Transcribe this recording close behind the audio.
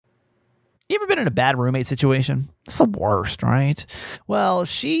You ever been in a bad roommate situation? It's the worst, right? Well,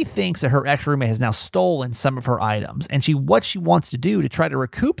 she thinks that her ex-roommate has now stolen some of her items, and what she wants to do to try to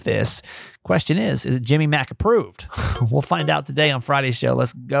recoup this. Question is it Jimmy Mack approved? We'll find out today on Friday's show.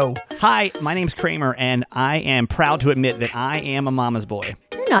 Let's go. Hi, my name's Kramer, and I am proud to admit that I am a mama's boy.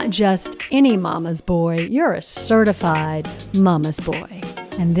 You're not just any mama's boy. You're a certified mama's boy.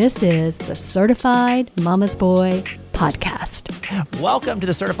 And this is the Certified Mama's Boy Podcast. Welcome to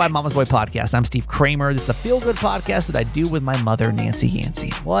the Certified Mama's Boy Podcast. I'm Steve Kramer. This is a feel-good podcast that I do with my mother, Nancy Yancey.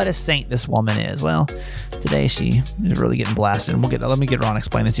 What a saint this woman is. Well, today she is really getting blasted. And let me get her on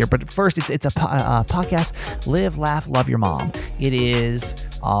explain this here. But first, it's a podcast. Live, laugh, love your mom. It is,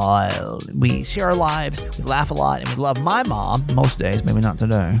 we share our lives, we laugh a lot, and we love my mom most days, maybe not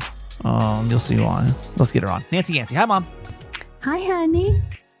today. You'll see why. Let's get her on. Nancy Yancey. Hi, Mom. Hi, honey.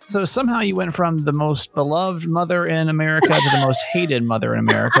 So somehow you went from the most beloved mother in America to the most hated mother in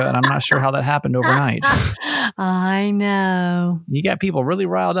America, and I'm not sure how that happened overnight. I know. You got people really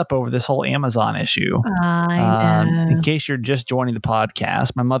riled up over this whole Amazon issue. I know. In case you're just joining the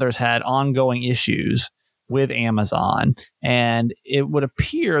podcast, my mother's had ongoing issues with Amazon, and it would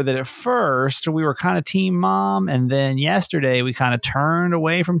appear that at first we were kind of team mom, and then yesterday we kind of turned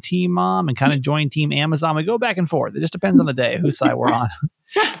away from team mom and kind of joined team Amazon. We go back and forth. It just depends on the day whose side we're on.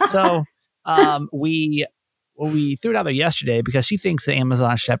 So we threw it out there yesterday because she thinks that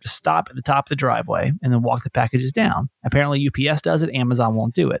Amazon should have to stop at the top of the driveway and then walk the packages down. Apparently UPS does it, Amazon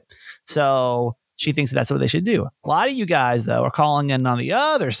won't do it. So she thinks that's what they should do. A lot of you guys, though, are calling in on the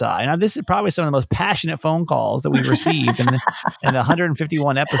other side. Now, this is probably some of the most passionate phone calls that we've received in the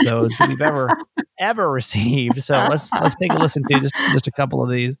 151 episodes that we've ever received. So let's take a listen to just a couple of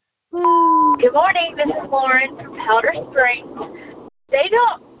these. Good morning. This is Lauren from Powder Springs. They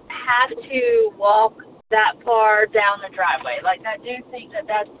don't have to walk that far down the driveway. Like, I do think that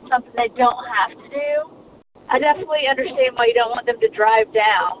that's something they don't have to do. I definitely understand why you don't want them to drive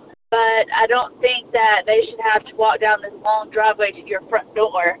down, but I don't think that they should have to walk down this long driveway to your front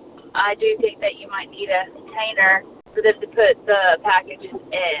door. I do think that you might need a container for them to put the packages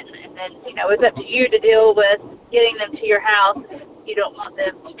in. And then, it's up to you to deal with getting them to your house if you don't want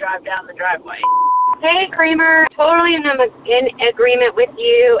them to drive down the driveway. Hey, Kramer. Totally in agreement with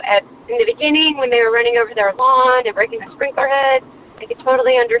you. In the beginning, when they were running over their lawn and breaking the sprinkler heads, I could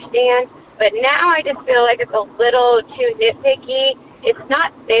totally understand. But now I just feel like it's a little too nitpicky. It's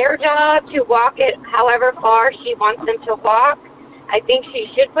not their job to walk it however far she wants them to walk. I think she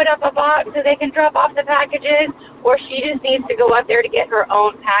should put up a box so they can drop off the packages, or she just needs to go up there to get her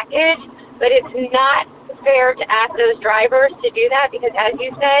own package. But it's not fair to ask those drivers to do that because, as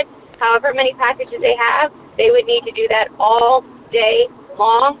you said, however many packages they have, they would need to do that all day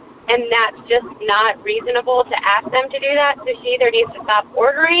long, and that's just not reasonable to ask them to do that. So she either needs to stop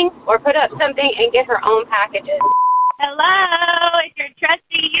ordering or put up something and get her own packages. Hello, it's your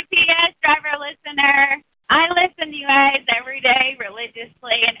trusty UPS driver listener. I listen to you guys every day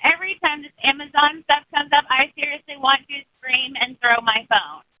religiously, and every time this Amazon stuff comes up, I seriously want to scream and throw my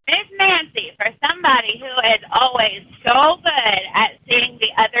phone. Miss Nancy, for somebody who is always so good at seeing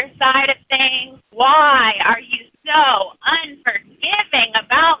the other side of things, why are you so unforgiving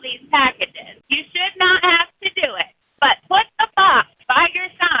about these packages? You should not have to do it, but put the box by your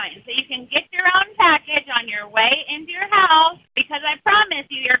sign so you can get your own package on your way into your house, because I promise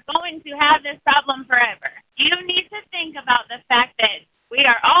you, you're going to have this problem forever. You need to think about the fact that we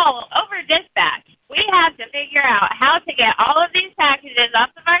are all over dispatch. We have to figure out how to get all of these packages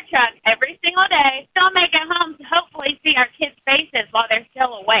off of our truck every single day, still make it home to hopefully see our kids' faces while they're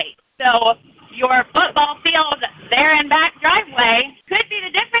still awake. So your football field there and back driveway could be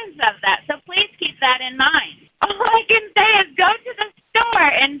the difference of that. So please keep that in mind. All I can say is go to the store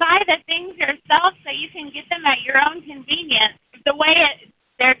and buy the things yourself so you can get them at your own convenience. The way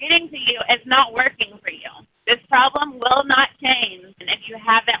they're getting to you is not working for you. This problem will not change, and if you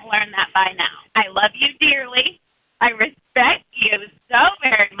haven't learned that by now. I love you dearly. I respect you so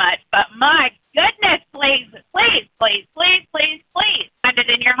very much, but my goodness, please, please, please, please, please, please, find it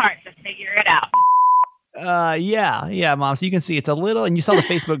in your heart to figure it out. Yeah, Mom. So you can see it's a little, and you saw the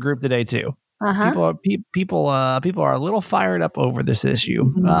Facebook group today too. Uh-huh. People are a little fired up over this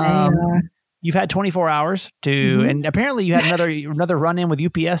issue. You've had 24 hours to, and apparently you had another run in with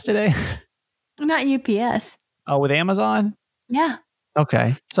UPS today. Not UPS. Oh, with Amazon? Yeah.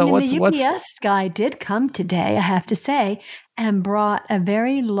 Okay. So the UPS guy did come today, I have to say, and brought a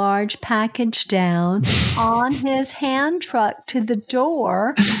very large package down on his hand truck to the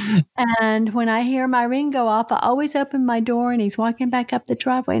door. And when I hear my ring go off, I always open my door and he's walking back up the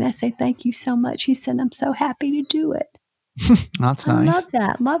driveway and I say, "Thank you so much." He said, "I'm so happy to do it." That's I nice. love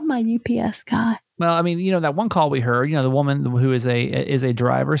that. Love my UPS guy. Well, I mean, that one call we heard, the woman who is a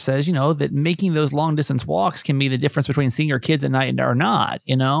driver says, that making those long distance walks can be the difference between seeing your kids at night or not,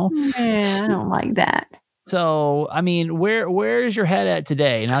 Yeah, I don't like that. So, I mean, where is your head at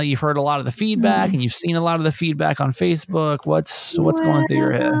today? Now that you've heard a lot of the feedback and you've seen a lot of the feedback on Facebook, what's going through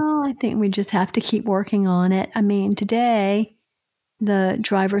your head? I think we just have to keep working on it. I mean, today the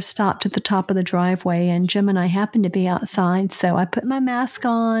driver stopped at the top of the driveway and Jim and I happened to be outside. So I put my mask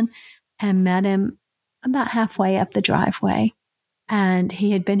on and met him about halfway up the driveway. And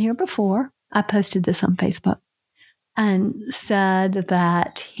he had been here before. I posted this on Facebook and said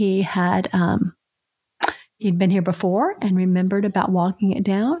that he had, he'd been here before and remembered about walking it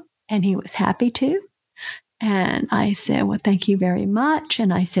down, and he was happy to. And I said, well, thank you very much.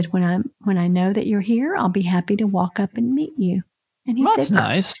 And I said, when I know that you're here, I'll be happy to walk up and meet you. And he That's said,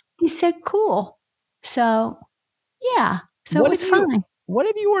 nice. He said, cool. So, yeah. So it was fine. What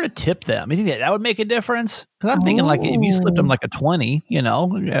if you were to tip them? You think that would make a difference? Because I'm thinking, like, if you slipped them like a 20,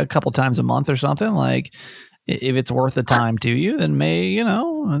 a couple times a month or something, like, if it's worth the time to you, then you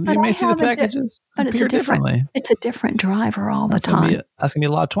may see the packages appear differently. It's a different driver all the time. That's going to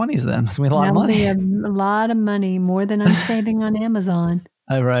be a lot of 20s then. That's going to be a lot of money. That'll be a lot of money, more than I'm saving on Amazon.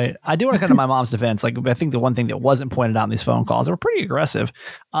 Right. I do want to come to my mom's defense. Like, I think the one thing that wasn't pointed out in these phone calls, they were pretty aggressive,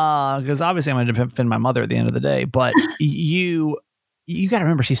 because obviously I'm going to defend my mother at the end of the day. But you got to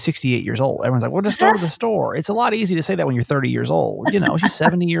remember, she's 68 years old. Everyone's like, well, just go to the store. It's a lot easy to say that when you're 30 years old. She's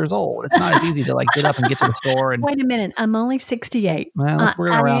 70 years old. It's not as easy to get up and get to the store. And wait a minute. I'm only 68. Well, we're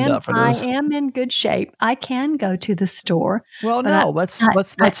going to round up for this. I am in good shape. I can go to the store. Well, no, let's no,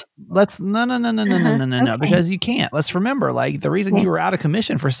 because you can't. Let's remember, the reason you were out of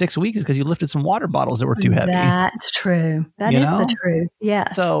commission for 6 weeks is because you lifted some water bottles that were too heavy. That's true. That is the truth.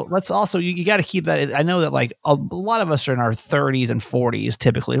 Yes. So let's also, you got to keep that. I know that a lot of us are in our 30s and 40s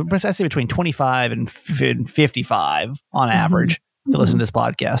typically, but I say between 25 and 55 on average to listen to this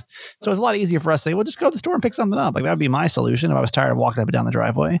podcast. So it's a lot easier for us to say, well, just go to the store and pick something up. That would be my solution if I was tired of walking up and down the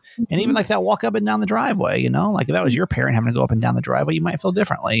driveway. And even that walk up and down the driveway, if that was your parent having to go up and down the driveway, you might feel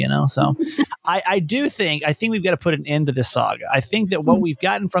differently, So I think we've got to put an end to this saga. I think that what we've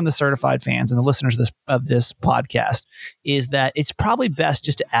gotten from the certified fans and the listeners of this podcast is that it's probably best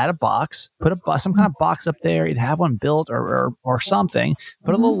just to add a box, put some kind of box up there. You'd have one built or something,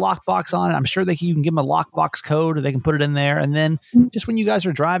 put a little lock box on it. I'm sure you can give them a lockbox code, or they can put it in there. And then just when you guys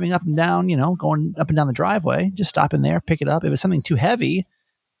are driving up and down, going up and down the driveway, just stop in there, pick it up. If it's something too heavy,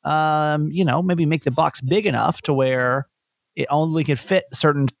 maybe make the box big enough to where it only could fit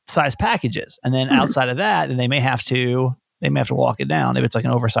certain size packages. And then outside of that, then they may have to walk it down if it's like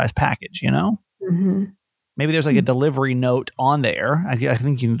an oversized package, Maybe there's a delivery note on there. I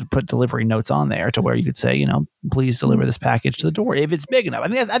think you can put delivery notes on there to where you could say, please deliver this package to the door if it's big enough. I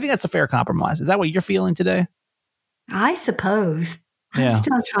think that's a fair compromise. Is that what you're feeling today? I suppose. I'm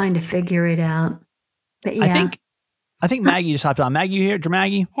still trying to figure it out. But yeah. I think Maggie just hopped on. Maggie, you here?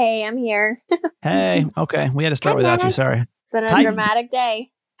 Maggie? Hey, I'm here. Hey, okay. We had to start without you. Sorry. It's been a dramatic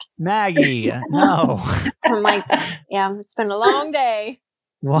day. Maggie, no. I'm it's been a long day.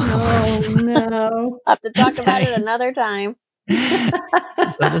 Wow. Oh, no. I'll have to talk about it another time.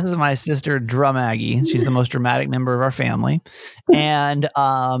 So this is my sister, Maggie. She's the most dramatic member of our family. And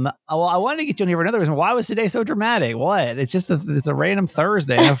I wanted to get you in here for another reason. Why was today so dramatic? What? It's just it's a random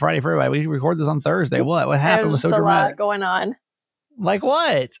Thursday, no Friday for everybody. We record this on Thursday. What happened? Was so dramatic? A lot going on. Like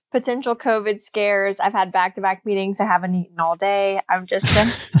what? Potential COVID scares. I've had back-to-back meetings. I haven't eaten all day. I've just been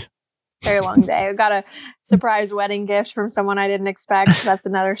very long day. I got a surprise wedding gift from someone I didn't expect. That's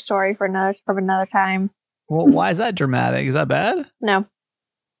another story from another time. Well, why is that dramatic? Is that bad? No.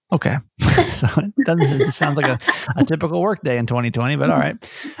 Okay. So it sounds like a typical work day in 2020, but all right.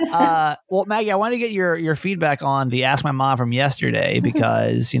 Well, Maggie, I want to get your feedback on the Ask My Mom from yesterday,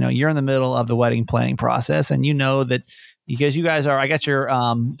 because, you're in the middle of the wedding planning process, and that because you guys I got your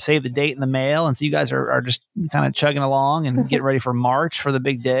save the date in the mail. And so you guys are just kind of chugging along and getting ready for March, for the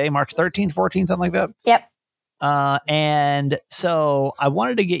big day, March 13th, 14th, something like that. Yep. And so I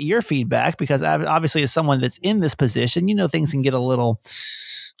wanted to get your feedback, because obviously as someone that's in this position, things can get a little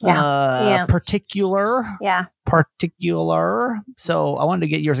particular. Yeah. Particular. So I wanted to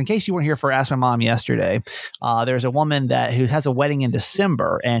get yours in case you weren't here for Ask My Mom yesterday. There's a woman who has a wedding in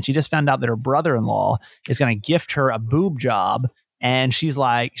December, and she just found out that her brother-in-law is going to gift her a boob job. And she's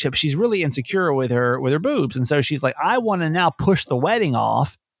like, she's really insecure with her boobs. And so she's like, I want to now push the wedding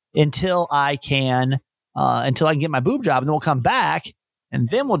off until I can get my boob job, and then we'll come back and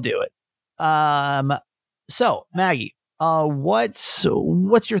then we'll do it. So Maggie, what's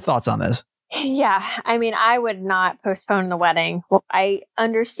your thoughts on this? Yeah, I mean, I would not postpone the wedding. Well, I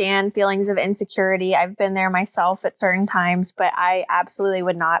understand feelings of insecurity. I've been there myself at certain times, but I absolutely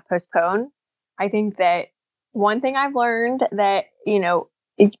would not postpone. I think that one thing I've learned that,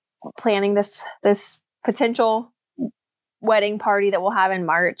 planning this potential wedding party that we'll have in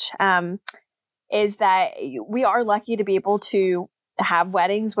March, is that we are lucky to be able to have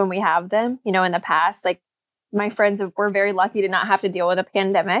weddings when we have them. In the past, like my friends were very lucky to not have to deal with a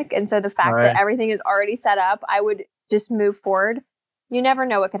pandemic. And so the fact that everything is already set up, I would just move forward. You never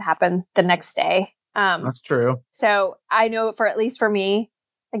know what could happen the next day. That's true. So I know at least for me,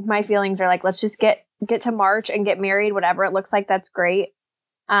 like my feelings are like, let's just get to March and get married, whatever it looks like. That's great.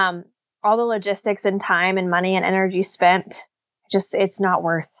 All the logistics and time and money and energy spent, it's not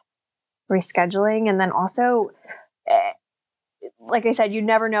worth rescheduling. And then also, like I said, you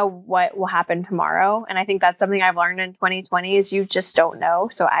never know what will happen tomorrow. And I think that's something I've learned in 2020 is you just don't know.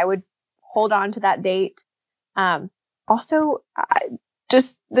 So I would hold on to that date. Also,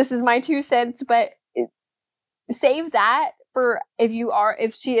 this is my 2 cents, but save that for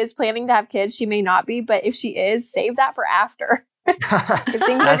if she is planning to have kids, she may not be, but if she is, save that for after. Because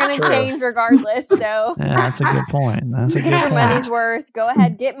things are going to change regardless. So yeah, that's a good point. Get your money's worth. Go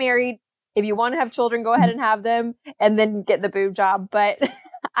ahead, get married. If you want to have children, go ahead and have them and then get the boob job. But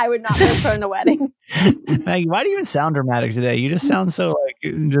I would not postpone the wedding. Maggie, why do you even sound dramatic today? You just sound so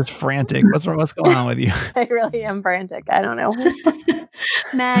just frantic. What's going on with you? I really am frantic. I don't know.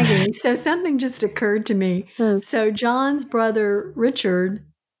 Maggie, so something just occurred to me. So John's brother, Richard,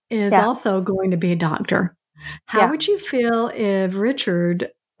 is also going to be a doctor. How would you feel if Richard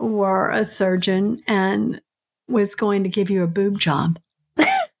were a surgeon and was going to give you a boob job?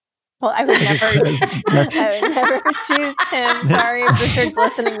 Well, I would never choose him. Sorry if Richard's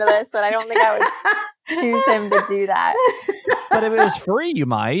listening to this, but I don't think I would choose him to do that. But if it was free, you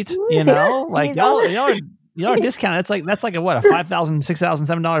might, like y'all discount. That's like a $5,000,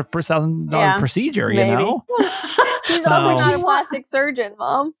 $6,000, $7 per $1,000 procedure, maybe. He's also not a plastic surgeon,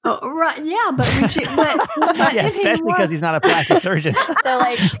 Mom. Oh, right. Yeah, but yeah, especially because he's not a plastic surgeon. So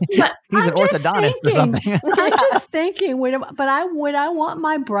he's an orthodontist or something. I'm just thinking, would I want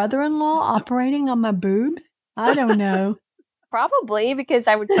my brother-in-law operating on my boobs? I don't know. Probably because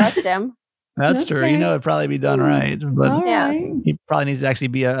I would trust him. That's true. It'd probably be done right, but he probably needs to actually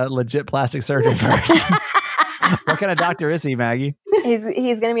be a legit plastic surgeon first. What kind of doctor is he, Maggie? He's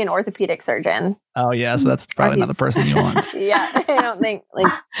going to be an orthopedic surgeon. Oh yeah, so that's probably not the person you want. Yeah, I don't think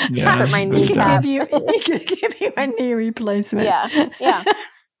put my kneecap. He could give you a knee replacement. Yeah.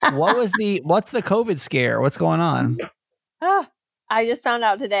 What's the COVID scare? What's going on? I just found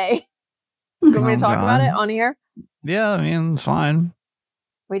out today. You want me to talk about it on here? Yeah, I mean, it's fine.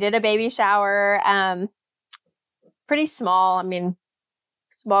 We did a baby shower. Pretty small. I mean,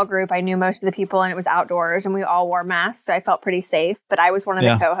 small group. I knew most of the people and it was outdoors and we all wore masks. So I felt pretty safe, but I was one of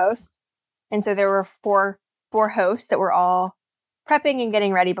the co-hosts. And so there were four hosts that were all prepping and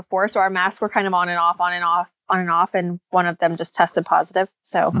getting ready before. So our masks were kind of on and off. And one of them just tested positive.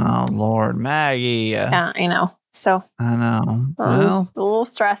 So. Oh, Lord, Maggie. Yeah, I know. So. I know. Well, a little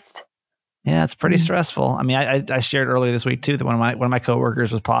stressed. Yeah, it's pretty stressful. I mean, I shared earlier this week too that one of my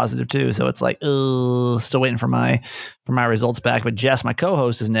coworkers was positive too. So it's like, still waiting for my results back. But Jess, my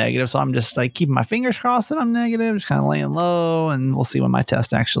co-host, is negative. So I'm just like keeping my fingers crossed that I'm negative, just kind of laying low, and we'll see when my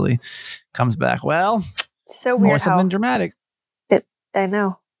test actually comes back. Well, it's so weird. More something dramatic. I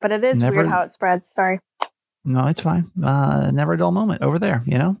know, but it is weird how it spreads. Sorry. No, it's fine. Never a dull moment over there,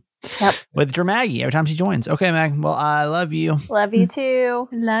 Yep. With Dramaggie every time she joins. Okay, Mag. Well, I love you. Love you too.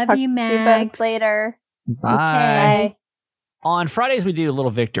 Love you, Mag. Later. Bye. Okay. On Fridays, we do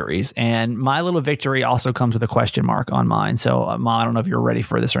little victories, and my little victory also comes with a question mark on mine. So, Mom, I don't know if you're ready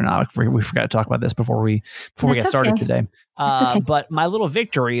for this or not. We forgot to talk about this before we get started today. But my little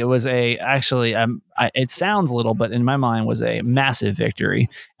victory, it was it sounds little, but in my mind was a massive victory.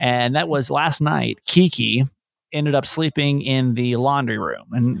 And that was last night, Kiki ended up sleeping in the laundry room.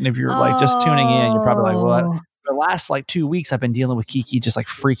 And if you're just tuning in, you're probably like, what? The last 2 weeks I've been dealing with Kiki just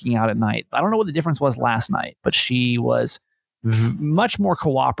freaking out at night. I don't know what the difference was last night, but she was much more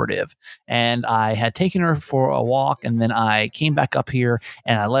cooperative. And I had taken her for a walk, and then I came back up here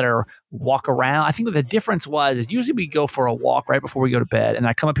and I let her walk around. I think what the difference is usually we go for a walk right before we go to bed, and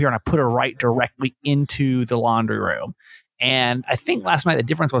I come up here and I put her right directly into the laundry room. And I think last night the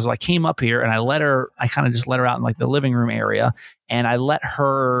difference was I came up here and I kind of just let her out in the living room area, and I let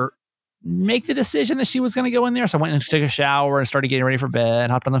her make the decision that she was going to go in there. So I went and took a shower and started getting ready for bed,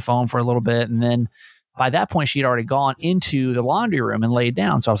 hopped on the phone for a little bit. And then by that point, she had already gone into the laundry room and laid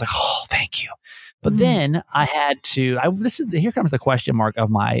down. So I was like, oh, thank you. But then I had to. Here comes the question mark of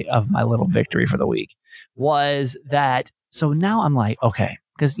my little victory for the week. Was that so? Now I'm like, okay,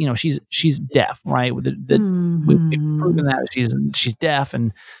 because she's deaf, right? We've proven that she's deaf,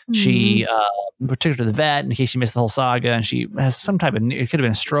 and she took her to the vet in case she missed the whole saga, and she has some type of, it could have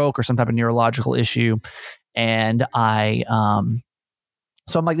been a stroke or some type of neurological issue, and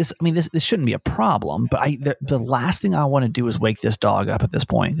so I'm like, this shouldn't be a problem, but the last thing I want to do is wake this dog up at this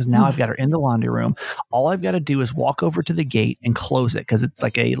point, because now I've got her in the laundry room. All I've got to do is walk over to the gate and close it, because it's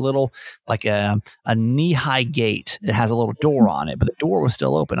like a little, like a knee-high gate that has a little door on it, but the door was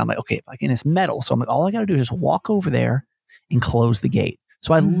still open. I'm like, okay, and it's metal. So I'm like, all I got to do is just walk over there and close the gate.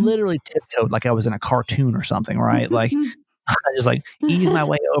 So I literally tiptoed like I was in a cartoon or something, right? Like I just like ease my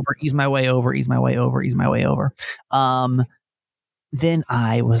way over. Then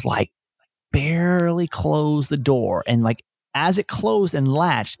I was like, barely closed the door, and like as it closed and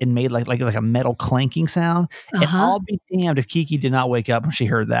latched, it made like a metal clanking sound. And I'll be damned if Kiki did not wake up when she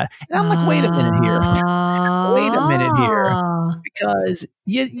heard that. And I'm like, wait a minute here, because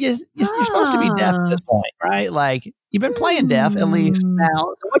you're supposed to be deaf at this point, right? Like you've been playing deaf at least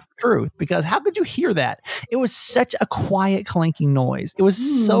now. So what's the truth? Because how could you hear that? It was such a quiet clanking noise. It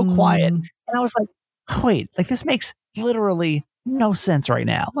was so quiet, and I was like, wait, like this makes literally no sense right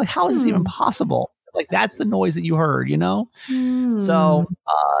now. Like, how is this even possible? Like, that's the noise that you heard, So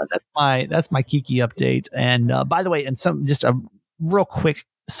that's my Kiki update. And by the way, and just a real quick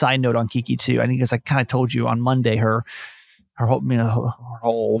side note on Kiki too. I think, as I kind of told you on Monday, her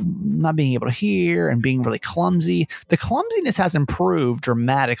whole not being able to hear and being really clumsy. The clumsiness has improved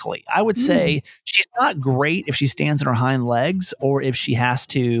dramatically. I would say she's not great if she stands on her hind legs or if she has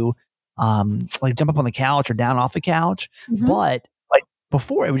to like jump up on the couch or down off the couch. But like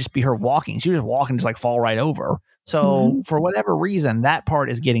before, it would just be her walking. She would just walk and just like fall right over. So for whatever reason, that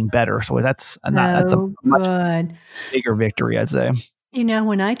part is getting better. So that's a much bigger victory, I'd say.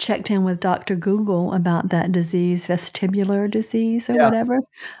 When I checked in with Dr. Google about that disease, vestibular disease or whatever,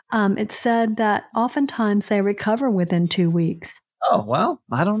 it said that oftentimes they recover within 2 weeks. Oh, well,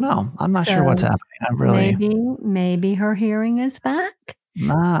 I don't know. I'm not sure what's happening. Maybe her hearing is back.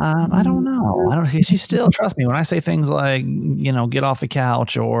 I don't know. She still, trust me, when I say things like, get off the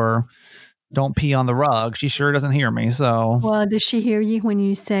couch or don't pee on the rug, she sure doesn't hear me. So, well, does she hear you when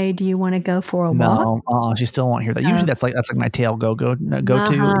you say, "Do you want to go for a walk?" No, she still won't hear that. Usually, that's like my tail go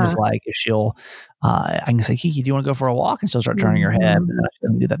to is like if she'll, I can say, "Kiki, do you want to go for a walk?" And she'll start turning her head. And she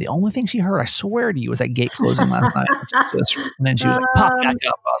doesn't do that. The only thing she heard, I swear to you, was that gate closing last night. And then she was like, "Pop back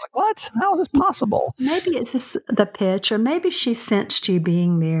up." I was like, "What? How is this possible?" Maybe it's just the pitch, or maybe she sensed you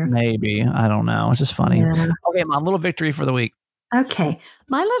being there. Maybe, I don't know. It's just funny. Yeah. Okay, Mom, little victory for the week. Okay.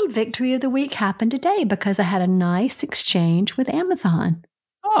 My little victory of the week happened today because I had a nice exchange with Amazon.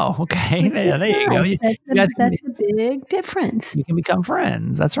 Oh, okay. Yeah, there you go. That's a big difference. You can become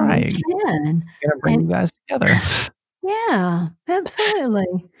friends. That's right. You can. You're going to bring you guys together. Yeah, absolutely.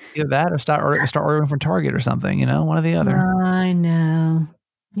 Either that or start ordering from Target or something, one or the other. I know.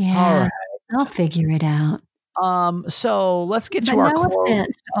 Yeah. All right. I'll figure it out. So let's get to our quote.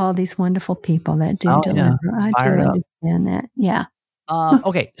 Offense to all these wonderful people that do deliver. Yeah. I do understand that. Yeah.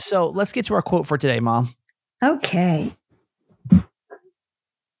 Okay. So let's get to our quote for today, Mom. Okay.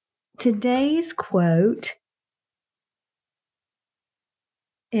 Today's quote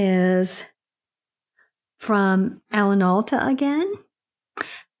is from Alan Alda again.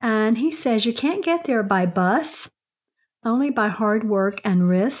 And he says, "You can't get there by bus, only by hard work and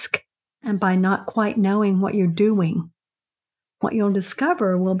risk, and by not quite knowing what you're doing. What you'll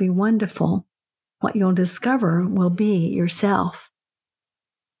discover will be wonderful. What you'll discover will be yourself."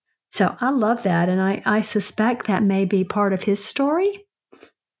 So I love that. And I suspect that may be part of his story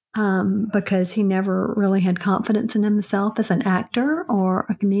because he never really had confidence in himself as an actor or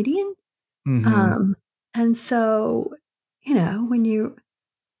a comedian. And so, when you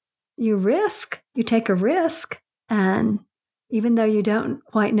risk, you take a risk, and even though you don't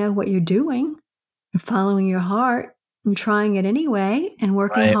quite know what you're doing, you're following your heart and trying it anyway and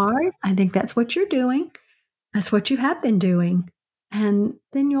working hard. I think that's what you're doing. That's what you have been doing. And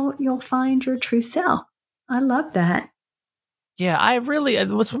then you'll find your true self. I love that. Yeah,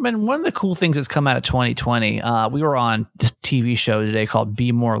 what's been one of the cool things that's come out of 2020. We were on this TV show today called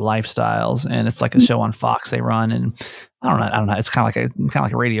Be More Lifestyles, and it's like a show on Fox they run, and I don't know. It's kind of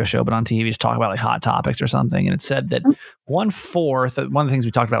like a radio show, but on TV, just talk about like hot topics or something. And it said that 1/4, one of the things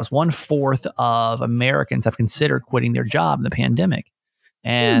we talked about was 1/4 of Americans have considered quitting their job in the pandemic.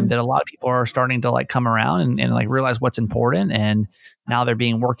 And that a lot of people are starting to like come around and like realize what's important. And now they're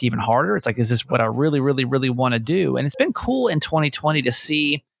being worked even harder. It's like, is this what I really, really, really want to do? And it's been cool in 2020 to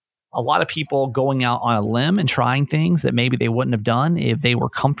see a lot of people going out on a limb and trying things that maybe they wouldn't have done if they were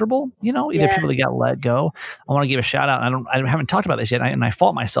comfortable, either people that got let go. I want to give a shout out. I haven't talked about this yet, and I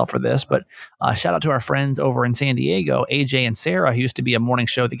fault myself for this, but shout out to our friends over in San Diego, AJ and Sarah, who used to be a morning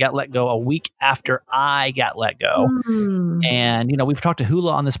show that got let go a week after I got let go. And, we've talked to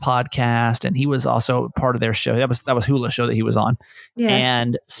Hula on this podcast, and he was also part of their show. That was Hula's show that he was on. Yes.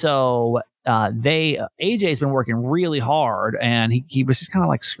 And so AJ's been working really hard, and he was just kind of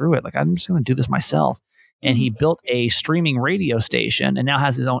like, screw it. Like, I'm just going to do this myself. And he built a streaming radio station and now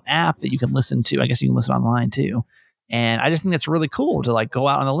has his own app that you can listen to. I guess you can listen online too. And I just think that's really cool to like go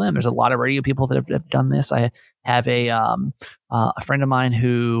out on a limb. There's a lot of radio people that have done this. I have a friend of mine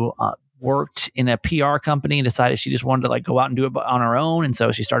who worked in a PR company and decided she just wanted to like go out and do it on her own. And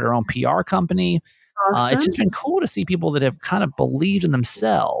so she started her own PR company. Awesome. It's just been cool to see people that have kind of believed in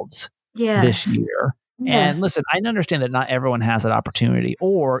themselves Yes. this year. Yes. And listen, I understand that not everyone has that opportunity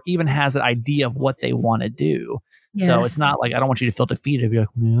or even has an idea of what they want to do. So Yes. it's not like I don't want you to feel defeated. Be like,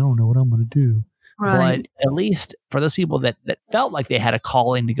 man, I don't know what I'm going to do. Right. But at least for those people that felt like they had a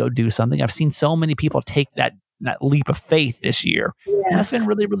calling to go do something, I've seen so many people take that leap of faith this year. And that's Yes. been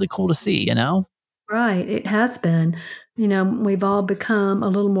really, really cool to see, Right. It has been. We've all become a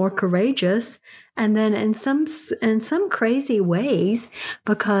little more courageous. And then in some crazy ways,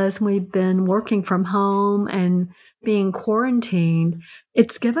 because we've been working from home and being quarantined,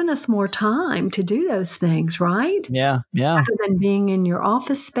 it's given us more time to do those things, right? Yeah. Rather than being in your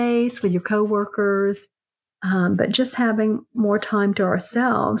office space with your coworkers, but just having more time to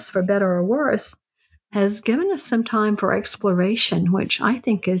ourselves, for better or worse, has given us some time for exploration, which I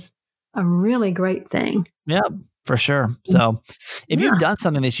think is a really great thing. Yep. For sure. So if you've done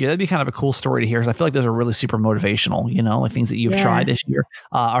something this year, that'd be kind of a cool story to hear. Because I feel like those are really super motivational, like things that you've tried this year.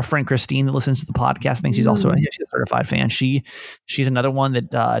 Our friend Christine that listens to the podcast, I think she's also she's a certified fan. She's another one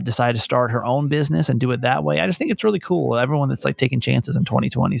that decided to start her own business and do it that way. I just think it's really cool. Everyone that's like taking chances in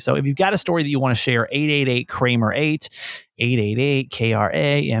 2020. So if you've got a story that you want to share, 888-Kramer-8,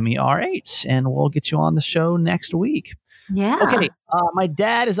 888-KRAMER8, and we'll get you on the show next week. Yeah. Okay. My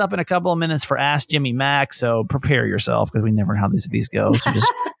dad is up in a couple of minutes for Ask Jimmy Mack, so prepare yourself because we never know how these go. So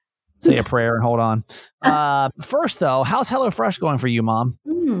just say a prayer and hold on. First, though, how's HelloFresh going for you, Mom?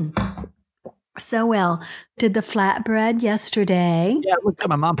 So well. Did the flatbread yesterday. Yeah, look,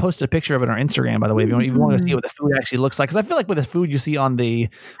 my mom posted a picture of it on Instagram, by the way. If you want to see what the food actually looks like, because I feel like with the food you see on the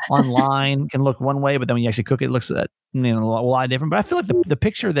online can look one way, but then when you actually cook it, it looks a lot different. But I feel like the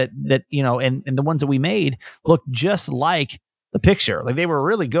picture that and the ones that we made look just like the picture. Like they were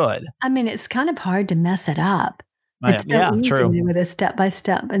really good. I mean, it's kind of hard to mess it up. It's so easy true. with the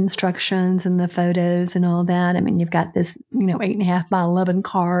step-by-step instructions and the photos and all that. I mean, you've got this, 8.5 by 11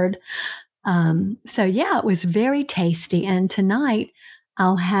 card. So yeah, it was very tasty. And tonight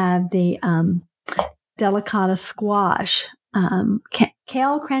I'll have the delicata squash,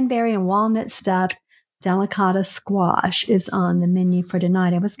 kale, cranberry, and walnut stuffed delicata squash is on the menu for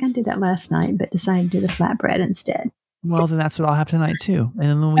tonight. I was going to do that last night, but decided to do the flatbread instead. Well, then that's what I'll have tonight too, and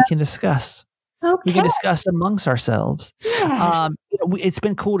then we can discuss. Okay. We can discuss amongst ourselves. Yes. It's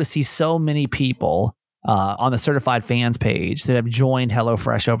been cool to see so many people on the certified fans page that have joined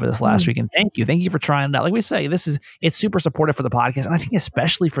HelloFresh over this last week. And thank you for trying it out. Like we say, it's super supportive for the podcast. And I think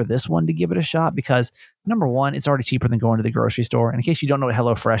especially for this one to give it a shot because number one, it's already cheaper than going to the grocery store. And in case you don't know what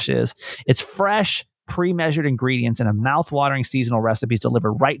HelloFresh is, it's fresh, pre-measured ingredients and a mouth-watering seasonal recipes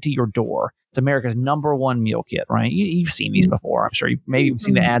delivered right to your door. It's America's #1 meal kit, right? You've seen these before. I'm sure you've maybe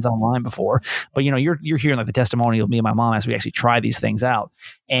seen the ads online before, but you're hearing like the testimonial of me and my mom as we actually try these things out.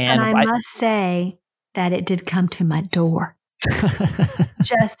 And I must say that it did come to my door.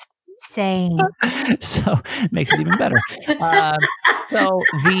 Just saying. So it makes it even better. So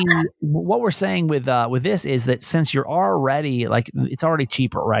what we're saying with this is that since you're already it's already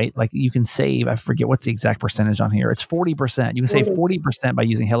cheaper, right? Like you can save, I forget what's the exact percentage on here. It's 40%. You can save 40% by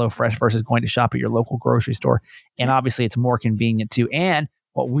using HelloFresh versus going to shop at your local grocery store. And obviously it's more convenient too. And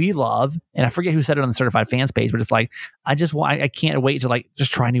what we love, and I forget who said it on the certified fans page, but it's like, I can't wait to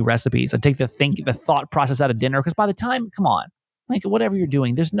just try new recipes. I take the thought process out of dinner. Cause by the time, come on, whatever you're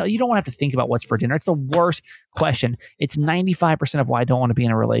doing, you don't want to have to think about what's for dinner. It's the worst question. It's 95% of why I don't want to be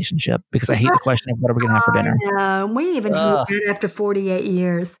in a relationship because I hate the question of what are we going to have for dinner. We even do that after 48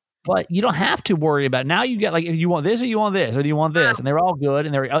 years. But you don't have to worry about it. Now you get if you want this or you want this or do you want this, and they're all good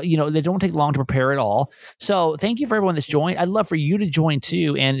and they're they don't take long to prepare at all. So thank you for everyone that's joined. I'd love for you to join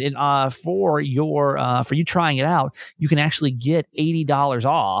too, and for you trying it out, you can actually get $80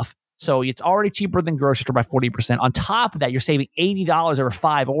 off. So it's already cheaper than grocery store by 40%. On top of that, you're saving $80 over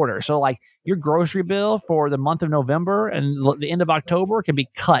 5 orders. So like your grocery bill for the month of November and the end of October can be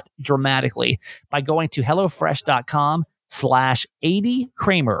cut dramatically by going to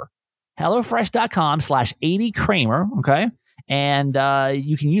HelloFresh.com/80Kramer. HelloFresh.com/80Kramer. Okay. And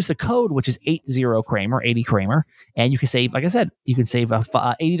you can use the code, which is 80Kramer, 80Kramer. And you can save, like I said, you can save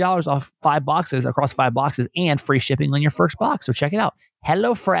 $80 off 5 boxes, across 5 boxes, and free shipping on your first box. So check it out.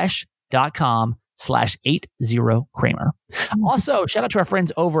 HelloFresh.com/80Kramer. Also, shout out to our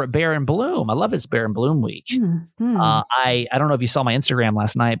friends over at Bear and Bloom. I love this Bear and Bloom week. I don't know if you saw my Instagram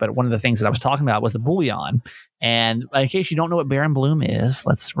last night, but one of the things that I was talking about was the bouillon. And in case you don't know what Bear and Bloom is,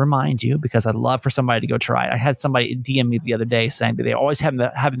 let's remind you, because I'd love for somebody to go try it. I had somebody DM me the other day saying that they always having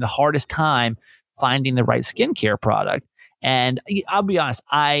the hardest time finding the right skincare product. And I'll be honest,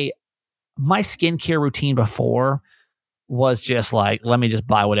 my skincare routine before was just like, let me just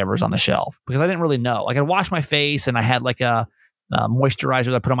buy whatever's on the shelf, because I didn't really know. Like, I wash my face, and I had like a moisturizer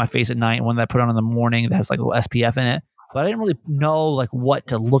that I put on my face at night, and one that I put on in the morning that has like a little SPF in it. But I didn't really know like what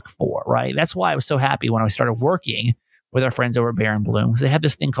to look for, right? That's why I was so happy when I started working with our friends over at Bear and Bloom, because they have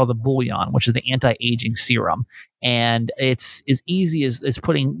this thing called the Bouillon, which is the anti-aging serum. And it's as easy as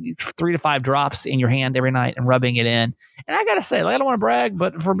putting 3 to 5 drops in your hand every night and rubbing it in. And I got to say, like, I don't want to brag,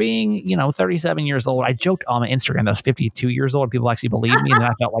 but for being, 37 years old, I joked on my Instagram that I was 52 years old, and people actually believed me, and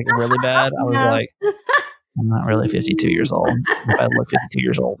I felt like really bad. I was like, I'm not really 52 years old. If I look 52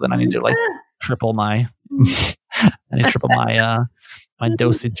 years old, then I need to like triple my my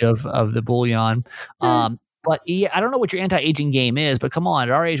dosage of the Bouillon. But yeah, I don't know what your anti-aging game is, but come on, at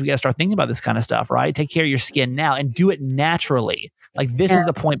our age, we got to start thinking about this kind of stuff, right? Take care of your skin now and do it naturally. Like, this is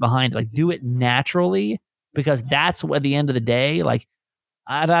the point behind it. Like, do it naturally, because that's what, at the end of the day, like,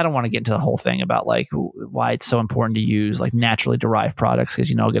 I don't want to get into the whole thing about like why it's so important to use like naturally derived products,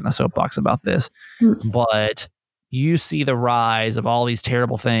 because I'll get in a soapbox about this. But you see the rise of all these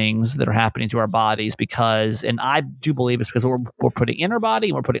terrible things that are happening to our bodies because, and I do believe it's because we're putting in our body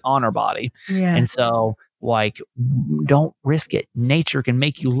and we're putting on our body. Yeah. And so, like, don't risk it. Nature can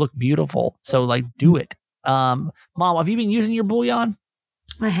make you look beautiful. So like, do it. Mom, have you been using your Bouillon?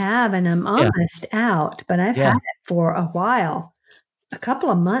 I have, and I'm almost out, but I've had it for a while, a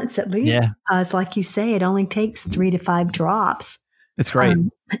couple of months at least. Because like you say, it only takes 3 to 5 drops. It's great.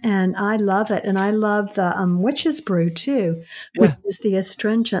 And I love it. And I love the Witch's Brew too, which is the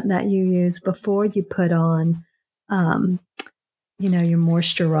astringent that you use before you put on, your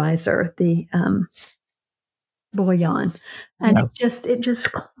moisturizer, the Bouillon. And it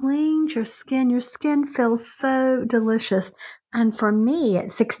just cleans your skin. Your skin feels so delicious. And for me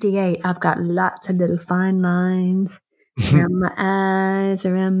at 68, I've got lots of little fine lines around my eyes,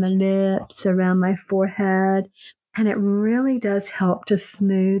 around my lips, around my forehead. And it really does help to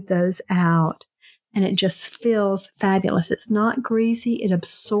smooth those out. And it just feels fabulous. It's not greasy. It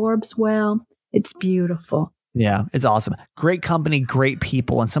absorbs well. It's beautiful. Yeah, it's awesome. Great company, great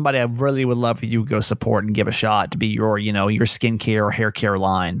people, and somebody I really would love for you to go support and give a shot to be your, your skincare or hair care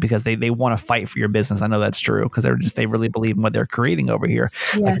line, because they want to fight for your business. I know that's true, because they really believe in what they're creating over here.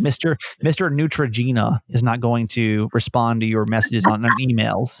 Yeah. Like Mr. Neutrogena is not going to respond to your messages on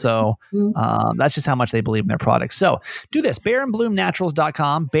emails. So that's just how much they believe in their products. So do this,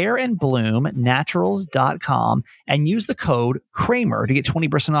 bearandbloomnaturals.com, bearandbloomnaturals.com, and use the code Kramer to get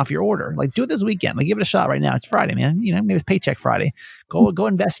 20% off your order. Like, do it this weekend. Like, give it a shot right now. It's Friday, man. Maybe it's Paycheck Friday. Go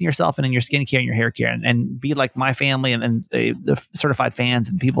invest in yourself and in your skincare and your hair care, and be like my family and the certified fans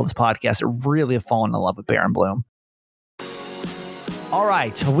and people of this podcast that really have fallen in love with Bear and Bloom. All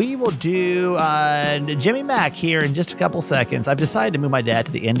right, we will do Jimmy Mack here in just a couple seconds. I've decided to move my dad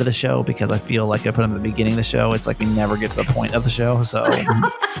to the end of the show because I feel like I put him at the beginning of the show. It's like we never get to the point of the show. So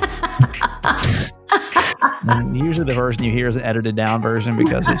and usually the version you hear is an edited down version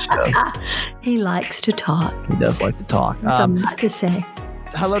because it's just... He likes to talk. He does like to talk. That's a lot to say.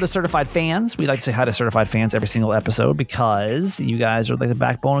 Hello to certified fans. We like to say hi to certified fans every single episode because you guys are like the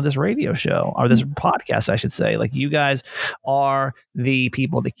backbone of this radio show, or this podcast, I should say. Like, you guys are the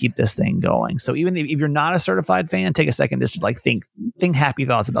people that keep this thing going. So even if you're not a certified fan, take a second just to like think happy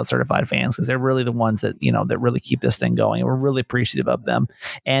thoughts about certified fans, because they're really the ones that, that really keep this thing going. And we're really appreciative of them.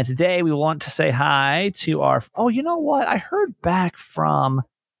 And today we want to say hi to our, you know what? I heard back from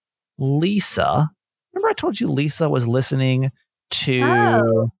Lisa. Remember I told you Lisa was listening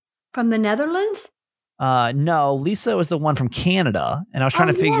to from the Netherlands? No, Lisa was the one from Canada, and I was trying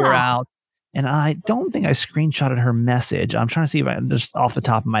to figure out, and I don't think I screenshotted her message. I'm trying to see if I just off the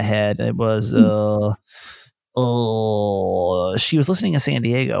top of my head. It was she was listening in San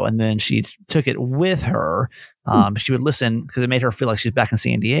Diego, and then she took it with her She would listen because it made her feel like she's back in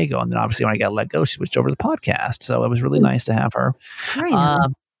San Diego. And then obviously when I got let go, she switched over to the podcast. So it was really nice to have her. Very nice.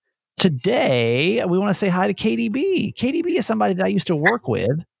 Today, we want to say hi to KDB. KDB is somebody that I used to work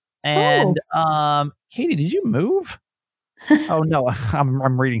with. And Katie, did you move? Oh, no,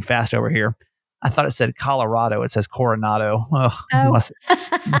 I'm reading fast over here. I thought it said Colorado. It says Coronado. Must be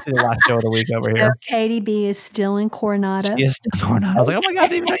the last show of the week over here. KDB is still in Coronado. She is still in Coronado. I was like, oh my God, I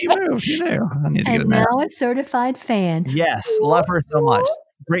didn't even know you moved. You knew. I need to get And it now. now a certified fan. Yes, love her so much.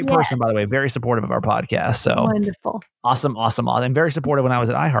 Great person, by the way. Very supportive of our podcast. So Wonderful. awesome. And very supportive when I was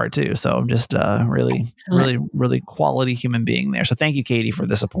at iHeart too. So just really quality human being there. So thank you, Katie, for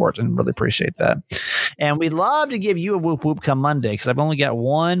the support and really appreciate that. And we'd love to give you a whoop whoop come Monday because I've only got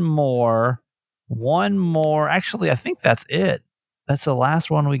one more. Actually, I think that's it. That's the last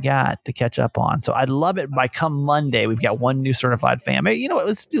one we got to catch up on. So I'd love it by come Monday. We've got one new certified fan. Maybe, you know what?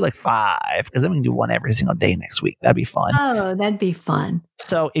 Let's do like 5 because then we can do one every single day next week. That'd be fun. Oh, that'd be fun.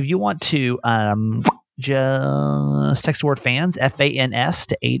 So if you want to just text the word fans, FANS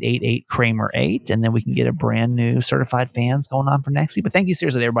to 888-Kramer8, and then we can get a brand new certified fans going on for next week. But thank you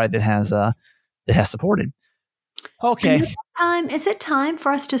seriously to everybody that has supported. Okay. Is it time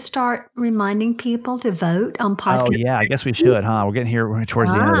for us to start reminding people to vote on podcast? Oh, yeah. I guess we should, huh? We're getting here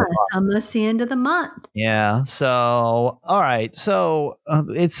towards the end of the month. It's almost the end of the month. Yeah. So, all right. So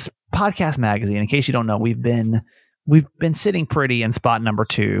it's Podcast Magazine. In case you don't know, we've been sitting pretty in spot number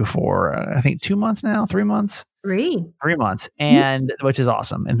 2 for, I think 2 months now, 3 months. 3 months, and which is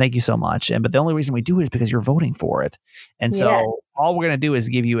awesome. And thank you so much. But the only reason we do it is because you're voting for it. And so all we're going to do is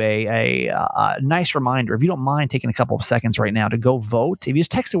give you a nice reminder. If you don't mind taking a couple of seconds right now to go vote, if you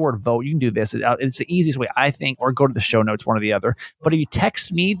just text the word vote, you can do this. It's the easiest way, I think, or go to the show notes, one or the other. But if you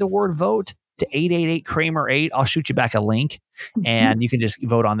text me the word vote to 888-Kramer8, I'll shoot you back a link and you can just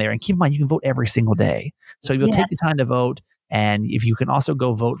vote on there. And keep in mind, you can vote every single day. So you'll take the time to vote. And if you can also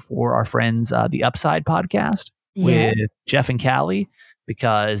go vote for our friends, the Upside podcast with Jeff and Callie,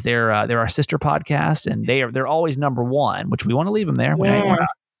 because they're our sister podcast, and they're always number 1, which we want to leave them there. We're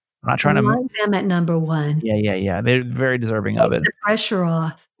not trying to want them at number 1. Yeah. They're very deserving of it. The pressure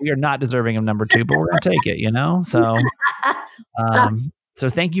off. We are not deserving of number 2, but we're going to take it. So, so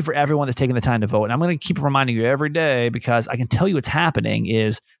thank you for everyone that's taking the time to vote. And I'm going to keep reminding you every day because I can tell you what's happening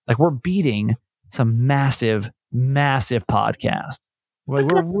is like we're beating some massive podcast. We're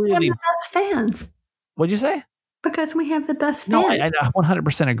really we have the best fans. What'd you say? Because we have the best fans. No, I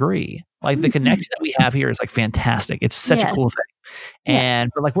 100% agree. Like the connection that we have here is like fantastic. It's such a cool thing.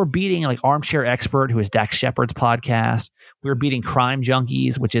 And but like we're beating like Armchair Expert, who is Dax Shepard's podcast. We're beating Crime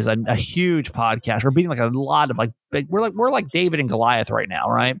Junkies, which is a huge podcast. We're beating like a lot of like we're like David and Goliath right now,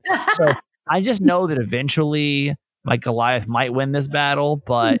 right? So I just know that eventually like Goliath might win this battle,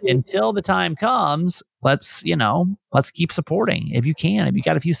 but until the time comes, let's keep supporting. If you can, if you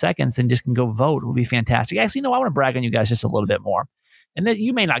got a few seconds and just can go vote, it would be fantastic. Actually, no, I want to brag on you guys just a little bit more. And then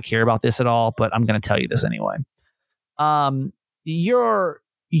you may not care about this at all, but I'm going to tell you this anyway. The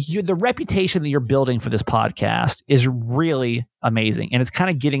reputation that you're building for this podcast is really amazing. And it's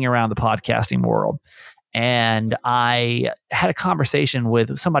kind of getting around the podcasting world. And I had a conversation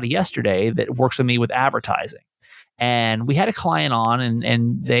with somebody yesterday that works with me with advertising. And we had a client on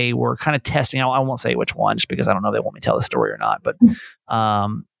and they were kind of testing. I won't say which one just because I don't know if they want me to tell the story or not. But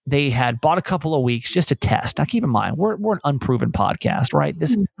they had bought a couple of weeks just to test. Now, keep in mind, we're an unproven podcast, right?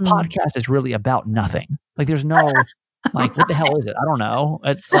 This podcast is really about nothing. Like there's no, like, what the hell is it? I don't know.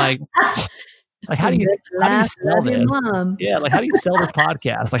 It's like how do you sell this? Yeah, like how do you sell this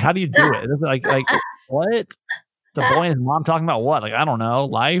podcast? Like how do you do it? It's like what? It's a boy and his mom talking about what? Like, I don't know.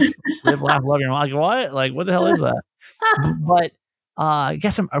 Life, live, laugh, love your mom. Like, what? Like, what the hell is that? But I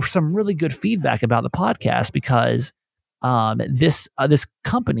got some really good feedback about the podcast because this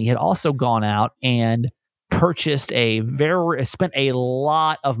company had also gone out and purchased spent a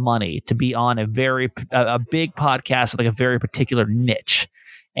lot of money to be on a big podcast with like a very particular niche.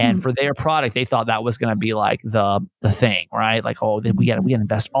 And for their product, they thought that was going to be like the thing, right? Like, oh, we got to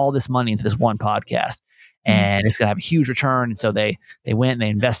invest all this money into this one podcast. And it's going to have a huge return. And so they went and they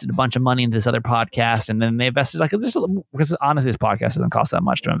invested a bunch of money into this other podcast. And then they invested because honestly, this podcast doesn't cost that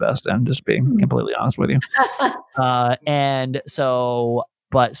much to invest in, just being completely honest with you. So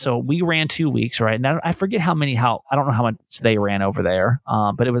we ran 2 weeks, right? Now I forget I don't know how much they ran over there.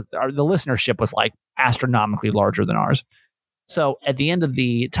 But the listenership was like astronomically larger than ours. So at the end of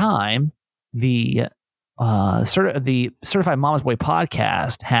the time, the Certified Mama's Boy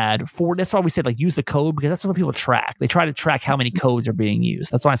podcast had 4. That's why we said like use the code because that's what people track. They try to track how many codes are being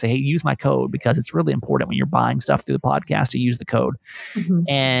used. That's why I say, hey, use my code because it's really important when you're buying stuff through the podcast to use the code.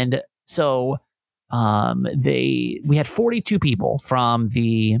 And so we had 42 people from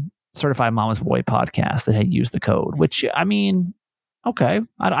the Certified Mama's Boy podcast that had used the code, which, I mean, okay.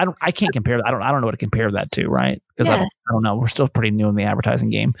 I can't compare that. I don't know what to compare that to, right? Because I don't know. We're still pretty new in the advertising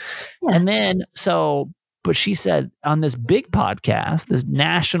game. Yeah. And then, but she said on this big podcast, this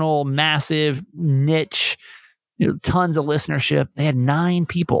national, massive niche, tons of listenership, they had 9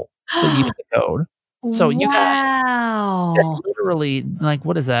 people that used the code. So you guys, that's literally like,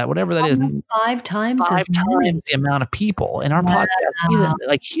 what is that? Whatever that is. 5 times the amount of people in our podcast isn't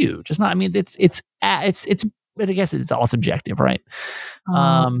like huge. It's not, I mean, but I guess it's all subjective, right?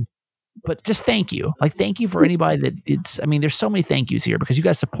 But just thank you. Like, thank you for anybody there's so many thank yous here because you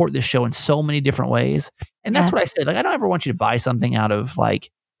guys support this show in so many different ways. And that's what I said. Like, I don't ever want you to buy something out of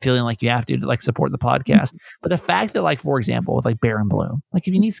like feeling like you have to like support the podcast. But the fact that, like, for example, with like Bare and Bloom, like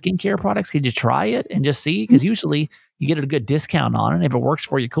if you need skincare products, could you try it and just see? Because usually you get a good discount on it. If it works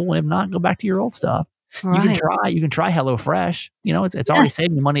for you, cool. And if not, go back to your old stuff. Right. You can try HelloFresh. It's already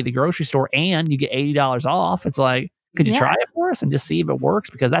saving you money at the grocery store and you get $80 off. It's like, could you try it for us and just see if it works?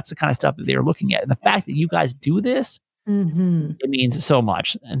 Because that's the kind of stuff that they're looking at. And the fact that you guys do this, it means so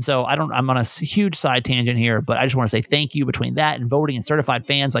much. And so I'm on a huge side tangent here, but I just want to say thank you between that and voting and certified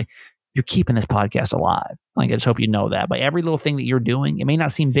fans. Like, you're keeping this podcast alive. Like, I just hope you know that by every little thing that you're doing, it may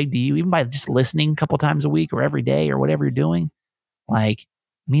not seem big to you, even by just listening a couple times a week or every day or whatever you're doing, like, it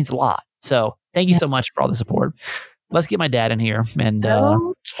means a lot. So thank you so much for all the support. Let's get my dad in here. And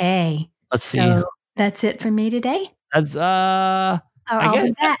okay. Let's see. So that's it for me today? That's I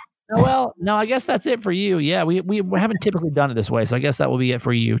guess that's it for you. Yeah, we haven't typically done it this way, so I guess that will be it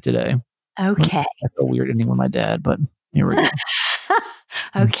for you today. Okay. I feel weird ending with my dad, but here we go.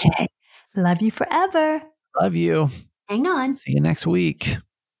 Okay. Love you forever. Love you. Hang on. See you next week.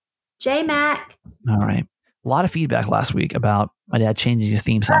 J-Mac. All right. A lot of feedback last week about my dad changing his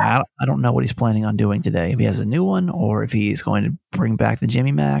theme song. I don't know what he's planning on doing today. If he has a new one or if he's going to bring back the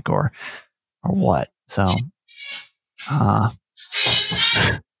Jimmy Mac or what. So,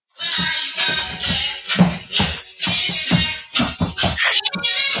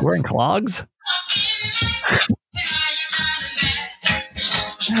 wearing clogs?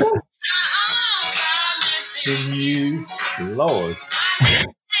 You, Lord.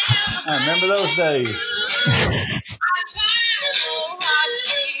 I remember those days.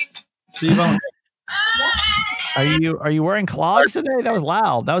 Are you wearing clogs today? That was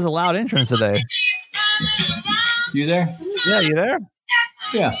loud. That was a loud entrance today. You there? Yeah, you there?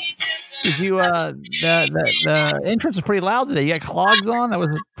 Yeah. Did you the entrance was pretty loud today. You got clogs on? That was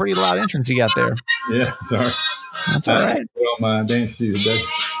a pretty loud entrance you got there. Yeah, sorry. That's all right. My dance today.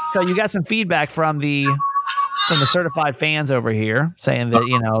 So you got some feedback from the certified fans over here saying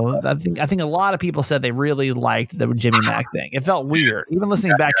that, I think a lot of people said they really liked the Jimmy Mac thing. It felt weird, even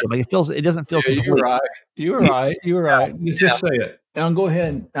listening back to it. Like it doesn't feel complete. You're right. You just say it. Now go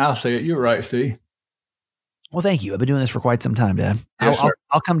ahead and I'll say it. You're right, Steve. Well, thank you. I've been doing this for quite some time, Dad. Yes,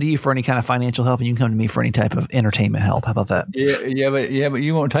 I'll come to you for any kind of financial help, and you can come to me for any type of entertainment help. How about that? Yeah, but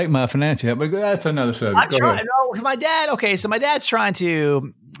you won't take my financial help. But that's another subject. I'm trying. No, my dad. Okay, so my dad's trying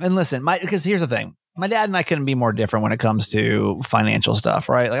to, and listen, because here's the thing. My dad and I couldn't be more different when it comes to financial stuff,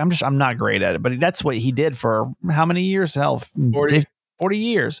 right? Like I'm not great at it, but that's what he did for how many years? 40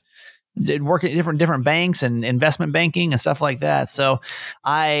 years. Did work at different banks and investment banking and stuff like that. So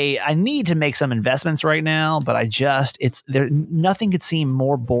I need to make some investments right now, but nothing could seem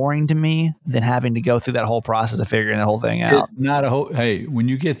more boring to me than having to go through that whole process of figuring the whole thing out. It's not a whole. Hey, when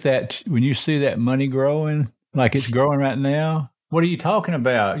you see that money growing like it's growing right now, what are you talking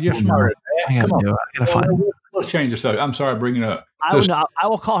about? You're smarter than that. Come on. I gotta find it. Let's change the subject. I'm sorry, bringing it up. I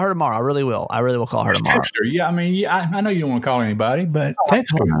will call her tomorrow. I really will. will call her tomorrow. Text her. Yeah, I know you don't want to call anybody, but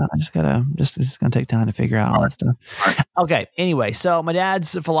text her. It's gonna take time to figure out all that stuff. Okay. Anyway, so my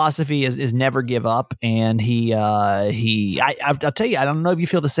dad's philosophy is never give up, and I'll tell you, I don't know if you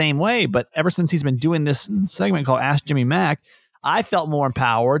feel the same way, but ever since he's been doing this segment called Ask Jimmy Mac, I felt more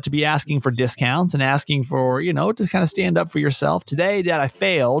empowered to be asking for discounts and asking for, to kind of stand up for yourself. Today, Dad, I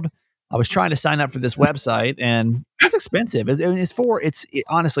failed. I was trying to sign up for this website, and it's expensive.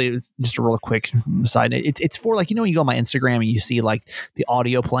 Honestly, it's just a real quick side. It's for, like, you go on my Instagram and you see like the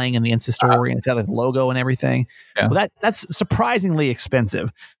audio playing in the Insta story, and it's got like the logo and everything. Yeah. Well, that's surprisingly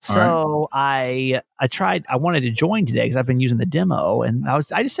expensive. So right. I wanted to join today because I've been using the demo, and I just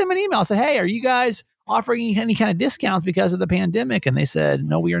sent them an email. I said, hey, are you guys offering any kind of discounts because of the pandemic? And they said,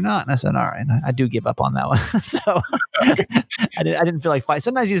 no, we are not. And I said, all right, I do give up on that one. So I didn't feel like fighting.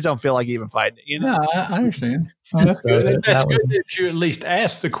 Sometimes you just don't feel like even fighting. No, I understand. Oh, that's good. That's good that you at least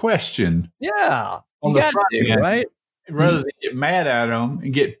asked the question. Yeah. On the front end, right? rather than get mad at them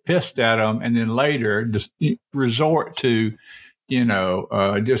and get pissed at them, and then later just resort to,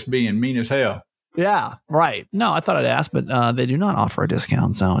 just being mean as hell. Yeah, right. No, I thought I'd ask, but they do not offer a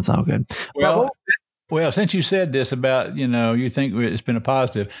discount, so it's all good. Well, since you said this about, you think it's been a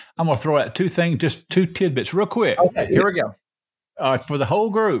positive, I'm going to throw out two things, just two tidbits real quick. Okay, here we go. For the whole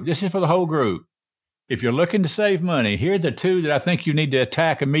group, this is for the whole group. If you're looking to save money, here are the two that I think you need to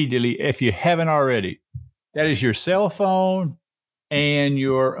attack immediately if you haven't already. That is your cell phone and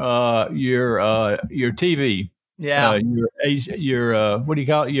your TV. Yeah. Your what do you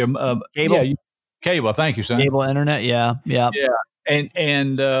call it? Your cable. Yeah, cable. Thank you, son. Cable internet. Yeah. Yeah. Yeah.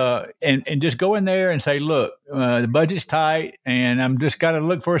 And just go in there and say, look, the budget's tight, and I'm just got to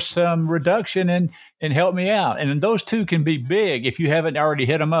look for some reduction and help me out. And those two can be big if you haven't already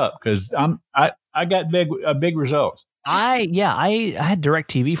hit them up, because I got big results. I had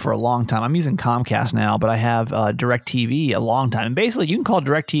DirecTV for a long time. I'm using Comcast now, but I have DirecTV a long time. And basically, you can call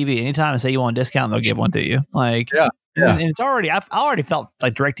DirecTV anytime and say you want a discount, and they'll give one to you. Yeah. And it's I already felt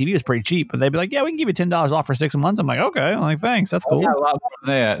like DirecTV was pretty cheap, but they'd be like, yeah, we can give you $10 off for 6 months. I'm like, okay. I'm like, thanks. That's cool. I got a lot more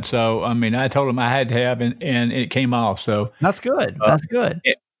than that. So, I mean, I told them I had to have, and it came off. So that's good. That's good.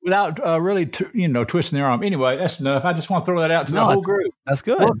 Without really, twisting their arm. Anyway, that's enough. I just want to throw that out to the whole group. That's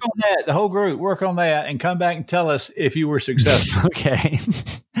good. Work on that. The whole group, work on that, and come back and tell us if you were successful. Okay.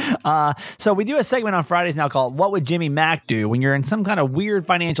 So we do a segment on Fridays now called "What Would Jimmy Mack Do?" When you're in some kind of weird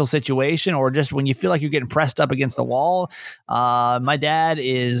financial situation, or just when you feel like you're getting pressed up against the wall. My dad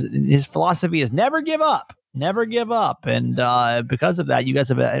his philosophy is never give up. Never give up. And because of that, you guys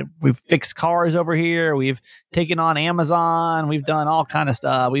we've fixed cars over here. We've taken on Amazon. We've done all kind of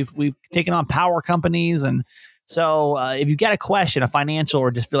stuff. We've taken on power companies. And so if you got a question, a financial,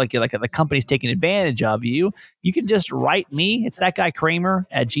 or just feel like you're like the company's taking advantage of you, you can just write me. It's that guy Kramer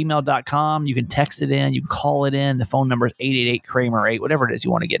at gmail.com. You can text it in. You can call it in. The phone number is 888-KRAMER8, whatever it is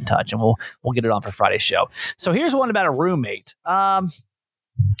you want to get in touch, and we'll get it on for Friday's show. So here's one about a roommate.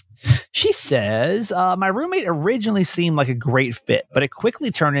 She says, my roommate originally seemed like a great fit, but it quickly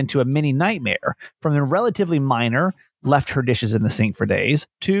turned into a mini nightmare. From the relatively minor, left her dishes in the sink for days,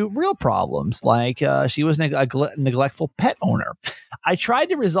 to real problems, like she was a neglectful pet owner. I tried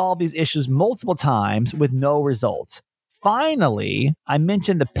to resolve these issues multiple times with no results. Finally, I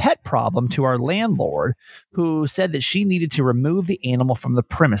mentioned the pet problem to our landlord, who said that she needed to remove the animal from the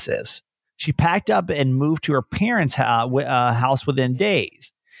premises. She packed up and moved to her parents' house within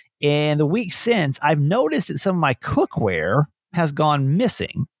days. In the week since, I've noticed that some of my cookware has gone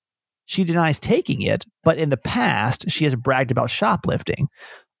missing. She denies taking it, but in the past, she has bragged about shoplifting.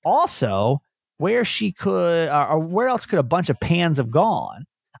 Also, where else could a bunch of pans have gone?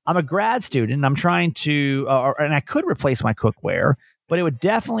 I'm a grad student, and I'm trying to, and I could replace my cookware, but it would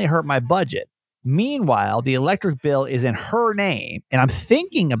definitely hurt my budget. Meanwhile, the electric bill is in her name, and I'm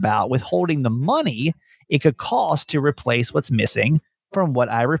thinking about withholding the money it could cost to replace what's missing from what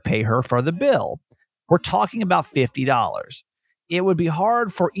I repay her for the bill. We're talking about $50. It would be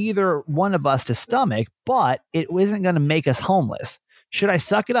hard for either one of us to stomach, but it isn't going to make us homeless. Should I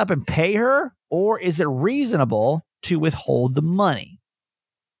suck it up and pay her, or is it reasonable to withhold the money?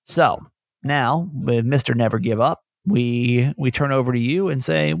 So now, with Mr. Never Give Up, we turn over to you and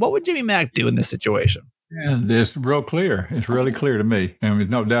say, what would Jimmy Mack do in this situation? Yeah, it's real clear. It's really clear to me. I mean, there's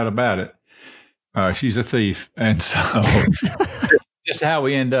no doubt about it. She's a thief. And so this is how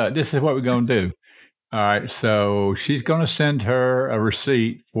we end up. This is what we're going to do. All right. So she's going to send her a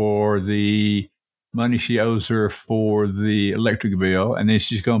receipt for the money she owes her for the electric bill. And then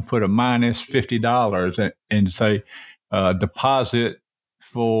she's going to put a minus $50 and say, deposit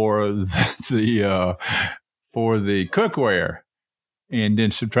for the cookware, and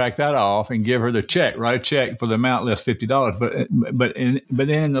then subtract that off and give her the check, write a check for the amount less $50. But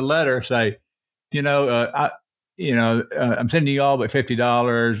then in the letter say, I'm sending you all but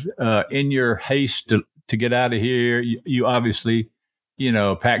 $50. In your haste to get out of here, you obviously,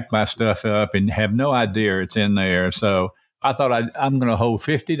 packed my stuff up and have no idea it's in there. So I thought I'm going to hold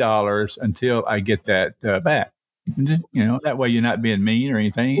 $50 until I get that back. And just, that way you're not being mean or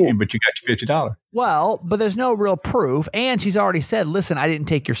anything, but you got your $50. Well, but there's no real proof. And she's already said, listen, I didn't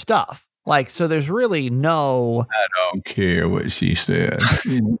take your stuff. So there's really no. I don't care what she said.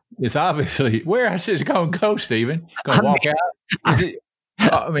 It's obviously where is this going to go, Stephen? Going to walk out?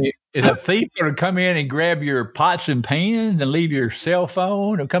 Is a thief going to come in and grab your pots and pans and leave your cell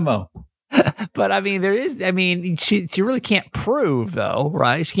phone? Come on. But I mean, she really can't prove though,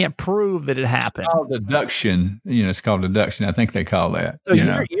 right? She can't prove that it happened. It's called deduction. It's called deduction. I think they call that. So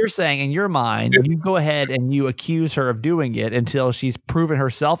you're saying in your mind, you go ahead and you accuse her of doing it until she's proven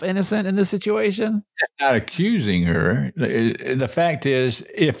herself innocent in this situation? Not accusing her. The fact is,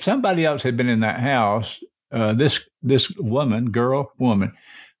 if somebody else had been in that house, this woman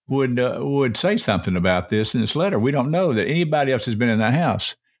would say something about this in this letter. We don't know that anybody else has been in that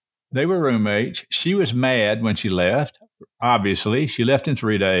house. They were roommates. She was mad when she left. Obviously, she left in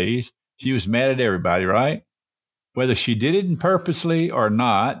 3 days. She was mad at everybody, right? Whether she did it purposely or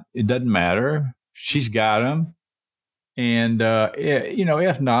not, it doesn't matter. She's got them. And,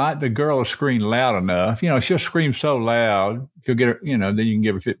 if not, the girl will scream loud enough. She'll scream so loud, she'll get her, then you can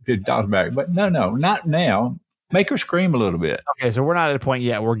give her $50 back. But no, not now. Make her scream a little bit. Okay, so we're not at a point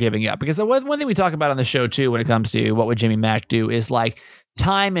yet we're giving up. Because one thing we talk about on the show, too, when it comes to what would Jimmy Mack do is like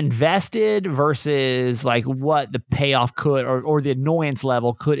time invested versus like what the payoff could or the annoyance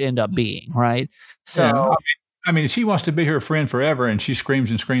level could end up being, right? So, yeah, I mean, she wants to be her friend forever and she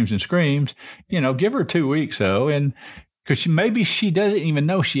screams and screams and screams. Give her 2 weeks, though. And because maybe she doesn't even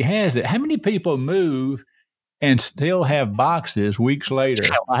know she has it. How many people move and still have boxes weeks later?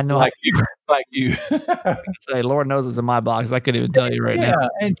 I know. Like you. Say, Lord knows it's in my box. I couldn't even tell you right now.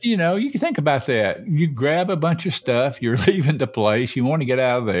 And, you can think about that. You grab a bunch of stuff. You're leaving the place. You want to get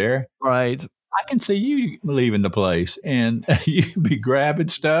out of there. Right. I can see you leaving the place and you be grabbing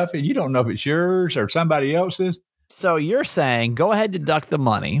stuff and you don't know if it's yours or somebody else's. So you're saying go ahead, deduct the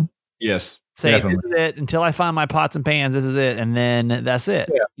money. Yes. Say, definitely. This is it. Until I find my pots and pans, this is it. And then that's it.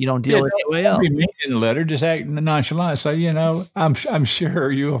 Yeah. You don't deal with it anyway else. Be mean in the letter, just act nonchalant. Say, I'm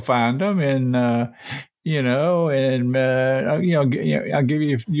sure you'll find them, and I'll give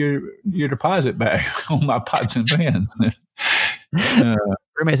you your deposit back on my pots and pans.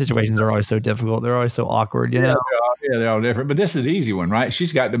 Roommate situations are always so difficult. They're always so awkward, Yeah, they're all different. But this is an easy one, right?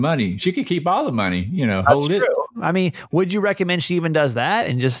 She's got the money. She could keep all the money. Hold true. it. I mean, would you recommend she even does that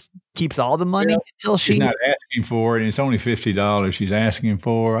and just keeps all the money until she's not asking for it, and it's only $50 she's asking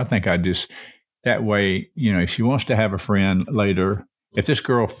for? I think that way, if she wants to have a friend later, if this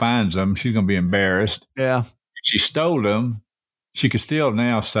girl finds them, she's going to be embarrassed. Yeah. If she stole them, she could still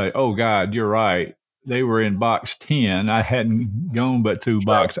now say, "Oh God, you're right. They were in box 10. I hadn't gone but through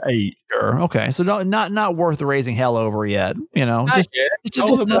box 8. Sure. Okay. So not worth raising hell over yet. Just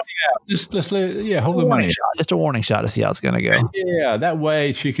hold the money out. Hold the money out. Just a warning shot to see how it's going to go. Yeah. That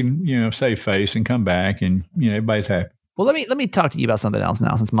way she can, save face and come back and, everybody's happy. Well, let me talk to you about something else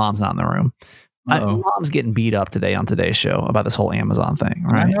now since Mom's not in the room. Mom's getting beat up today on today's show about this whole Amazon thing,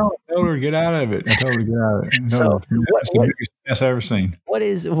 right? I know. I told her to get out of it. That's the biggest mess I've ever seen. What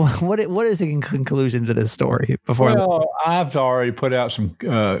is the conclusion to this story? I've already put out some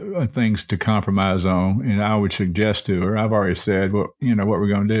things to compromise on, and I would suggest to her. I've already said what we're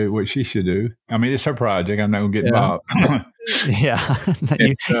going to do, what she should do. I mean, it's her project. I'm not going to get involved. Yeah,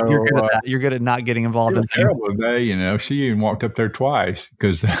 you're good at not getting involved in terrible day. She even walked up there twice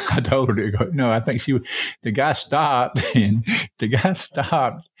because I told her to go. No, I think the guy stopped and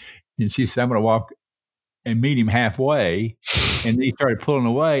she said, "I'm going to walk and meet him halfway." And he started pulling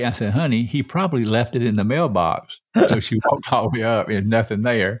away. I said, "Honey, he probably left it in the mailbox." So she walked all the way up and nothing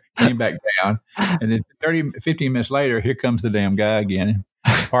there, came back down. And then 15 minutes later, here comes the damn guy again.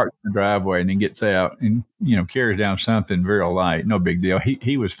 Parks in the driveway and then gets out and carries down something very light. No big deal.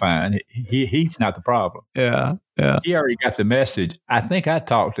 He was fine. He's not the problem. Yeah. He already got the message. I think I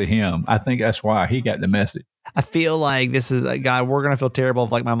talked to him. I think that's why he got the message. I feel like this is a guy. We're gonna feel terrible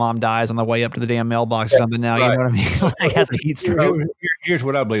if my mom dies on the way up to the damn mailbox or something. Now, right. You know what I mean? Like has a heat stroke. Here's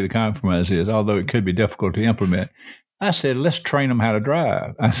what I believe the compromise is. Although it could be difficult to implement, I said let's train them how to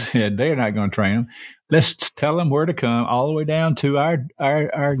drive. I said they're not going to train them. Let's tell them where to come all the way down to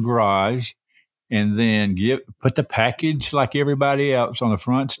our garage, and then put the package like everybody else on the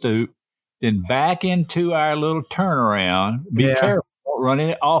front stoop, then back into our little turnaround. Be careful,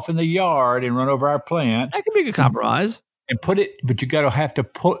 running it off in the yard and run over our plants. That could be a good compromise. And but you got to have to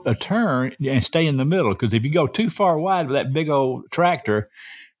put a turn and stay in the middle, because if you go too far wide with that big old tractor,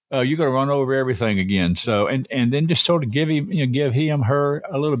 you're going to run over everything again. So and then just sort of give her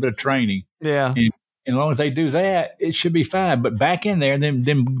a little bit of training. Yeah. And as long as they do that, it should be fine. But back in there and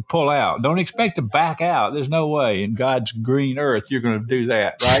then pull out. Don't expect to back out. There's no way in God's green earth you're going to do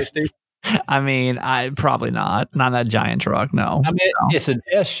that, right, Steve? I mean, probably not. Not that giant truck, no. I mean, it's an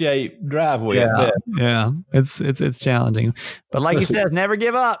S-shaped driveway. Yeah, it's challenging. But like he says, never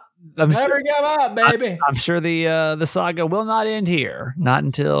give up. Never give up, baby. I'm sure the saga will not end here. Not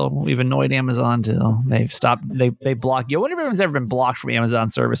until we've annoyed Amazon till they've stopped. They block you. I wonder if anyone's ever been blocked from Amazon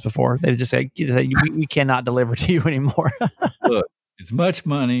service before. They've just said we cannot deliver to you anymore. Look, as much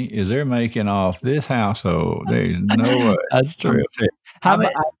money as they're making off this household, there's no way. That's true.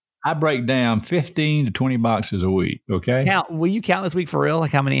 I break down 15 to 20 boxes a week. Okay. Will you count this week for real?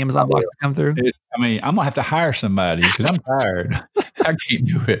 Like how many Amazon boxes come through? I'm gonna have to hire somebody because I'm tired. I can't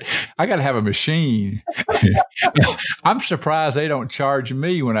do it. I got to have a machine. I'm surprised they don't charge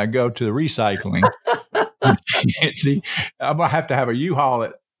me when I go to the recycling. See, I'm gonna have to have a U-Haul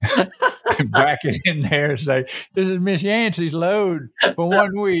it. Back it in there and say, "This is Miss Yancey's load for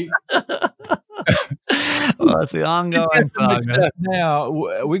 1 week." Well, that's the ongoing saga. Now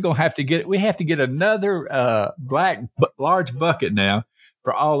we have to get another large bucket now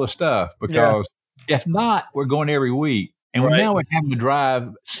for all the stuff because if not, we're going every week, and now we're having to drive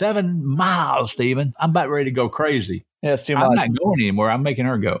 7 miles. Stephen, I'm about ready to go crazy. Yeah, it's too much. I'm not going anymore. I'm making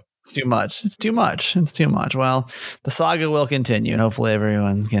her go. It's too much. It's too much. It's too much. Well, the saga will continue, and hopefully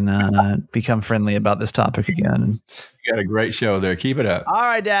everyone can become friendly about this topic again. You got a great show there. Keep it up. All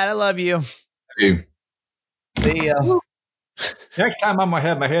right, Dad. I love you. Love you. Next time I'm gonna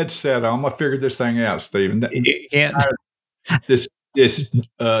have my headset on, I'm gonna figure this thing out, Stephen. You can't. This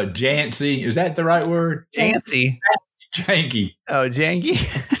Jancy, is that the right word? Jancy. Janky. Oh, janky.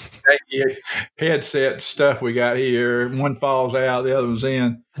 Janky headset stuff we got here. One falls out, the other one's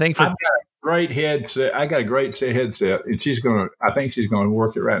in. I've got a great headset. I got a great headset, and I think she's gonna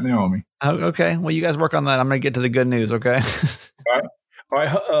work it right now on me. Oh, okay. Well, you guys work on that. I'm gonna get to the good news. Okay. All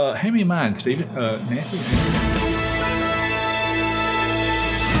right. Hand me mine, Stephen. Nancy.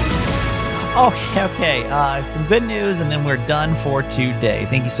 Okay. Some good news, and then we're done for today.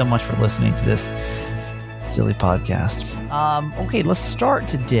 Thank you so much for listening to this silly podcast. Okay, let's start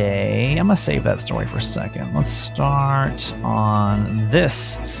today. I'm going to save that story for a second. Let's start on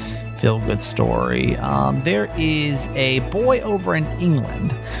this feel-good story. There is a boy over in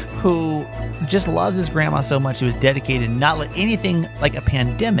England who just loves his grandma so much he was dedicated to not let anything like a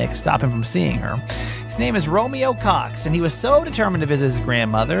pandemic stop him from seeing her. His name is Romeo Cox, and he was so determined to visit his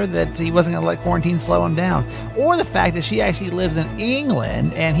grandmother that he wasn't going to let quarantine slow him down, or the fact that she actually lives in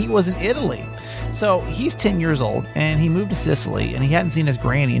England and he was in Italy. So he's 10 years old, and he moved to Sicily, and he hadn't seen his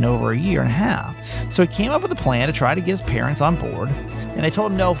granny in over a year and a half. So he came up with a plan to try to get his parents on board, and they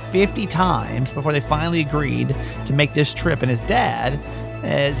told him no 50 times before they finally agreed to make this trip. And his dad,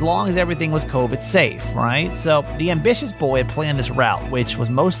 as long as everything was COVID safe, right? So the ambitious boy had planned this route, which was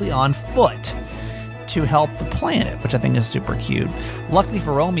mostly on foot, to help the planet, which I think is super cute. Luckily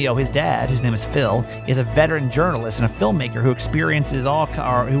for Romeo, his dad, whose name is Phil, is a veteran journalist and a filmmaker who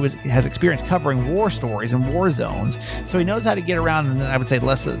has experience covering war stories and war zones, so he knows how to get around in, I would say,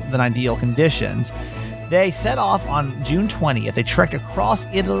 less than ideal conditions. They set off on June 20th. They trekked across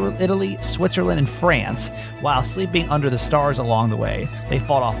Italy, Switzerland, and France while sleeping under the stars along the way. They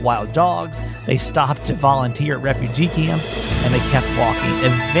fought off wild dogs, they stopped to volunteer at refugee camps, and they kept walking,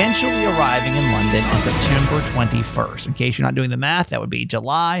 eventually arriving in London on September 21st. In case you're not doing the math, that would be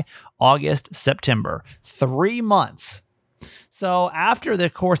July, August, September. 3 months. So after the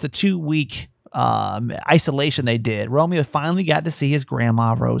course of 2-week isolation they did, Romeo finally got to see his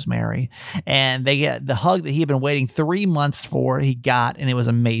grandma Rosemary, and they get the hug that he had been waiting 3 months for. He got, and it was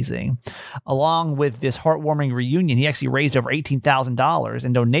amazing. Along with this heartwarming reunion, he actually raised over $18,000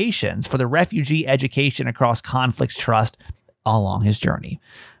 in donations for the Refugee Education Across Conflicts Trust along his journey.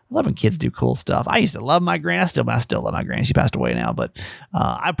 I love when kids do cool stuff. I used to love my granny. I still love my granny. She passed away now, but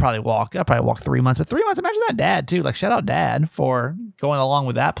I'd probably walk 3 months. But 3 months, imagine that dad too. Like, shout out dad for going along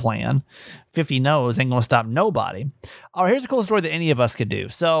with that plan. 50 no's ain't going to stop nobody. All right, here's a cool story that any of us could do.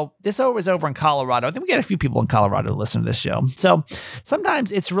 So this is over in Colorado. I think we got a few people in Colorado to listen to this show. So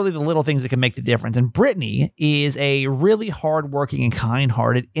sometimes it's really the little things that can make the difference. And Brittany is a really hardworking and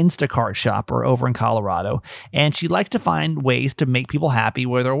kind-hearted Instacart shopper over in Colorado. And she likes to find ways to make people happy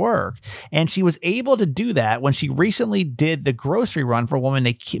with her work. And she was able to do that when she recently did the grocery run for a woman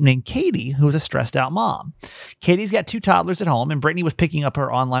named Katie, who's a stressed out mom. Katie's got 2 toddlers at home, and Brittany was picking up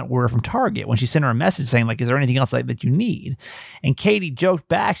her online order from Target when she sent her a message saying, like, is there anything else that you need? And Katie joked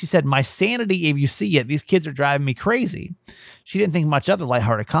back. She said, my sanity, if you see it, these kids are driving me crazy. She didn't think much of the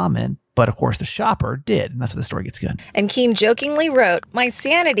lighthearted comment, but of course the shopper did. And that's where the story gets good. And Keen jokingly wrote, my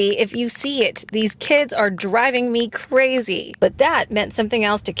sanity, if you see it, these kids are driving me crazy. But that meant something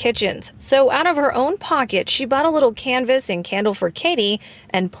else to Kitchens. So out of her own pocket, she bought a little canvas and candle for Katie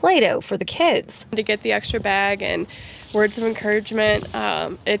and Play-Doh for the kids. To get the extra bag and words of encouragement.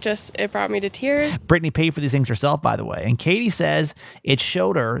 It brought me to tears. Brittany paid for these things herself, by the way. And Katie says it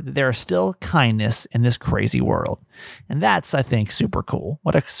showed her that there is still kindness in this crazy world. And that's, I think, super cool.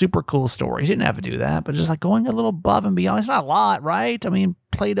 What a super cool story. She didn't have to do that, but just like going a little above and beyond. It's not a lot, right? I mean,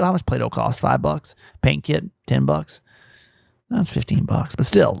 Play-Doh, how much Play-Doh cost? $5? Paint kit, $10? That's $15, but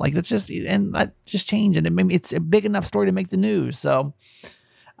still, like, that's just, and that just changed, and maybe it's a big enough story to make the news. So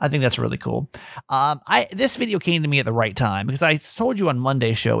I think that's really cool. This video came to me at the right time because I told you on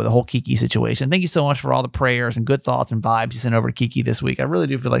Monday's show with the whole Kiki situation. Thank you so much for all the prayers and good thoughts and vibes you sent over to Kiki this week. I really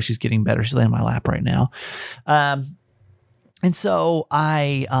do feel like she's getting better. She's laying in my lap right now. And so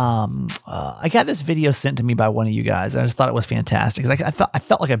I got this video sent to me by one of you guys, and I just thought it was fantastic because I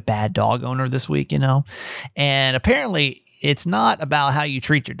felt like a bad dog owner this week, and apparently it's not about how you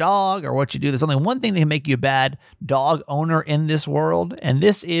treat your dog or what you do. There's only one thing that can make you a bad dog owner in this world, and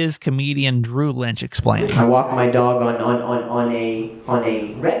this is comedian Drew Lynch explaining. I walk my dog on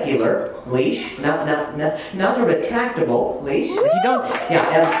a regular leash, not a retractable leash.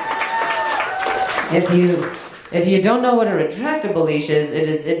 If you don't know what a retractable leash is, it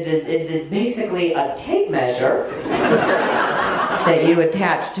is basically a tape measure that you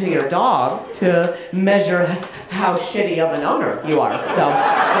attach to your dog to measure how shitty of an owner you are. So,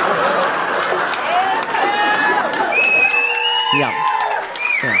 yeah.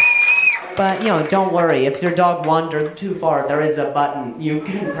 But, don't worry. If your dog wanders too far, there is a button you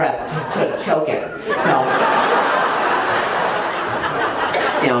can press to choke it. So,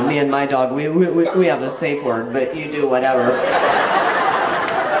 me and my dog, we have a safe word, but you do whatever.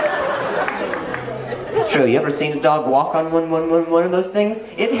 It's true. You ever seen a dog walk on one of those things?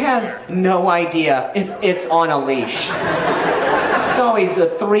 It has no idea it's on a leash. It's always a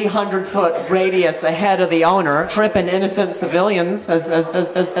 300-foot radius ahead of the owner, tripping innocent civilians as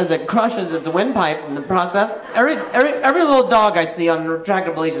it crushes its windpipe in the process. Every little dog I see on a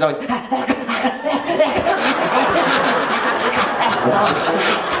retractable leash is always...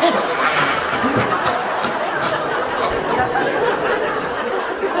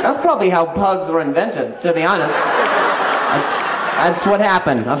 That's probably how pugs were invented, to be honest. That's what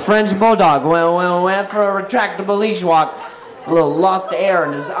happened. A French bulldog went for a retractable leash walk. A little lost air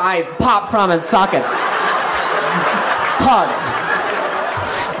and his eyes popped from his sockets. Pug.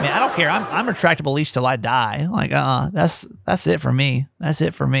 Man, I don't care. I'm retractable leash till I die. Like, that's it for me. That's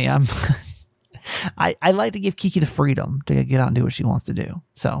it for me. I like to give Kiki the freedom to get out and do what she wants to do.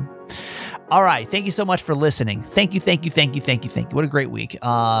 So, all right. Thank you so much for listening. Thank you. What a great week.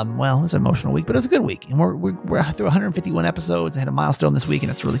 Well, it was an emotional week, but it was a good week. And we're through 151 episodes. I had a milestone this week,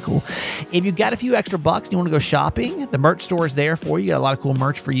 and it's really cool. If you've got a few extra bucks and you want to go shopping, the merch store is there for you. Got a lot of cool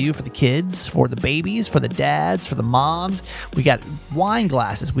merch for you, for the kids, for the babies, for the dads, for the moms. We got wine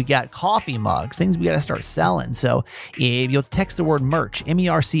glasses. We got coffee mugs, things we got to start selling. So if you'll text the word merch,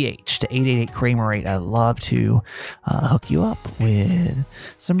 MERCH, to 888-KRAMER8, I'd love to hook you up with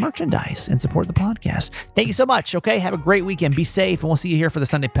some merchandise and support the podcast. Thank you so much. Okay. Have a great weekend. Be safe. And we'll see you here for the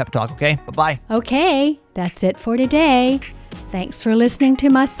Sunday Pep Talk. Okay. Bye-bye. Okay. That's it for today. Thanks for listening to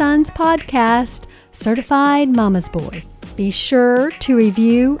my son's podcast, Certified Mama's Boy. Be sure to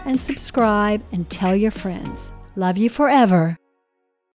review and subscribe and tell your friends. Love you forever.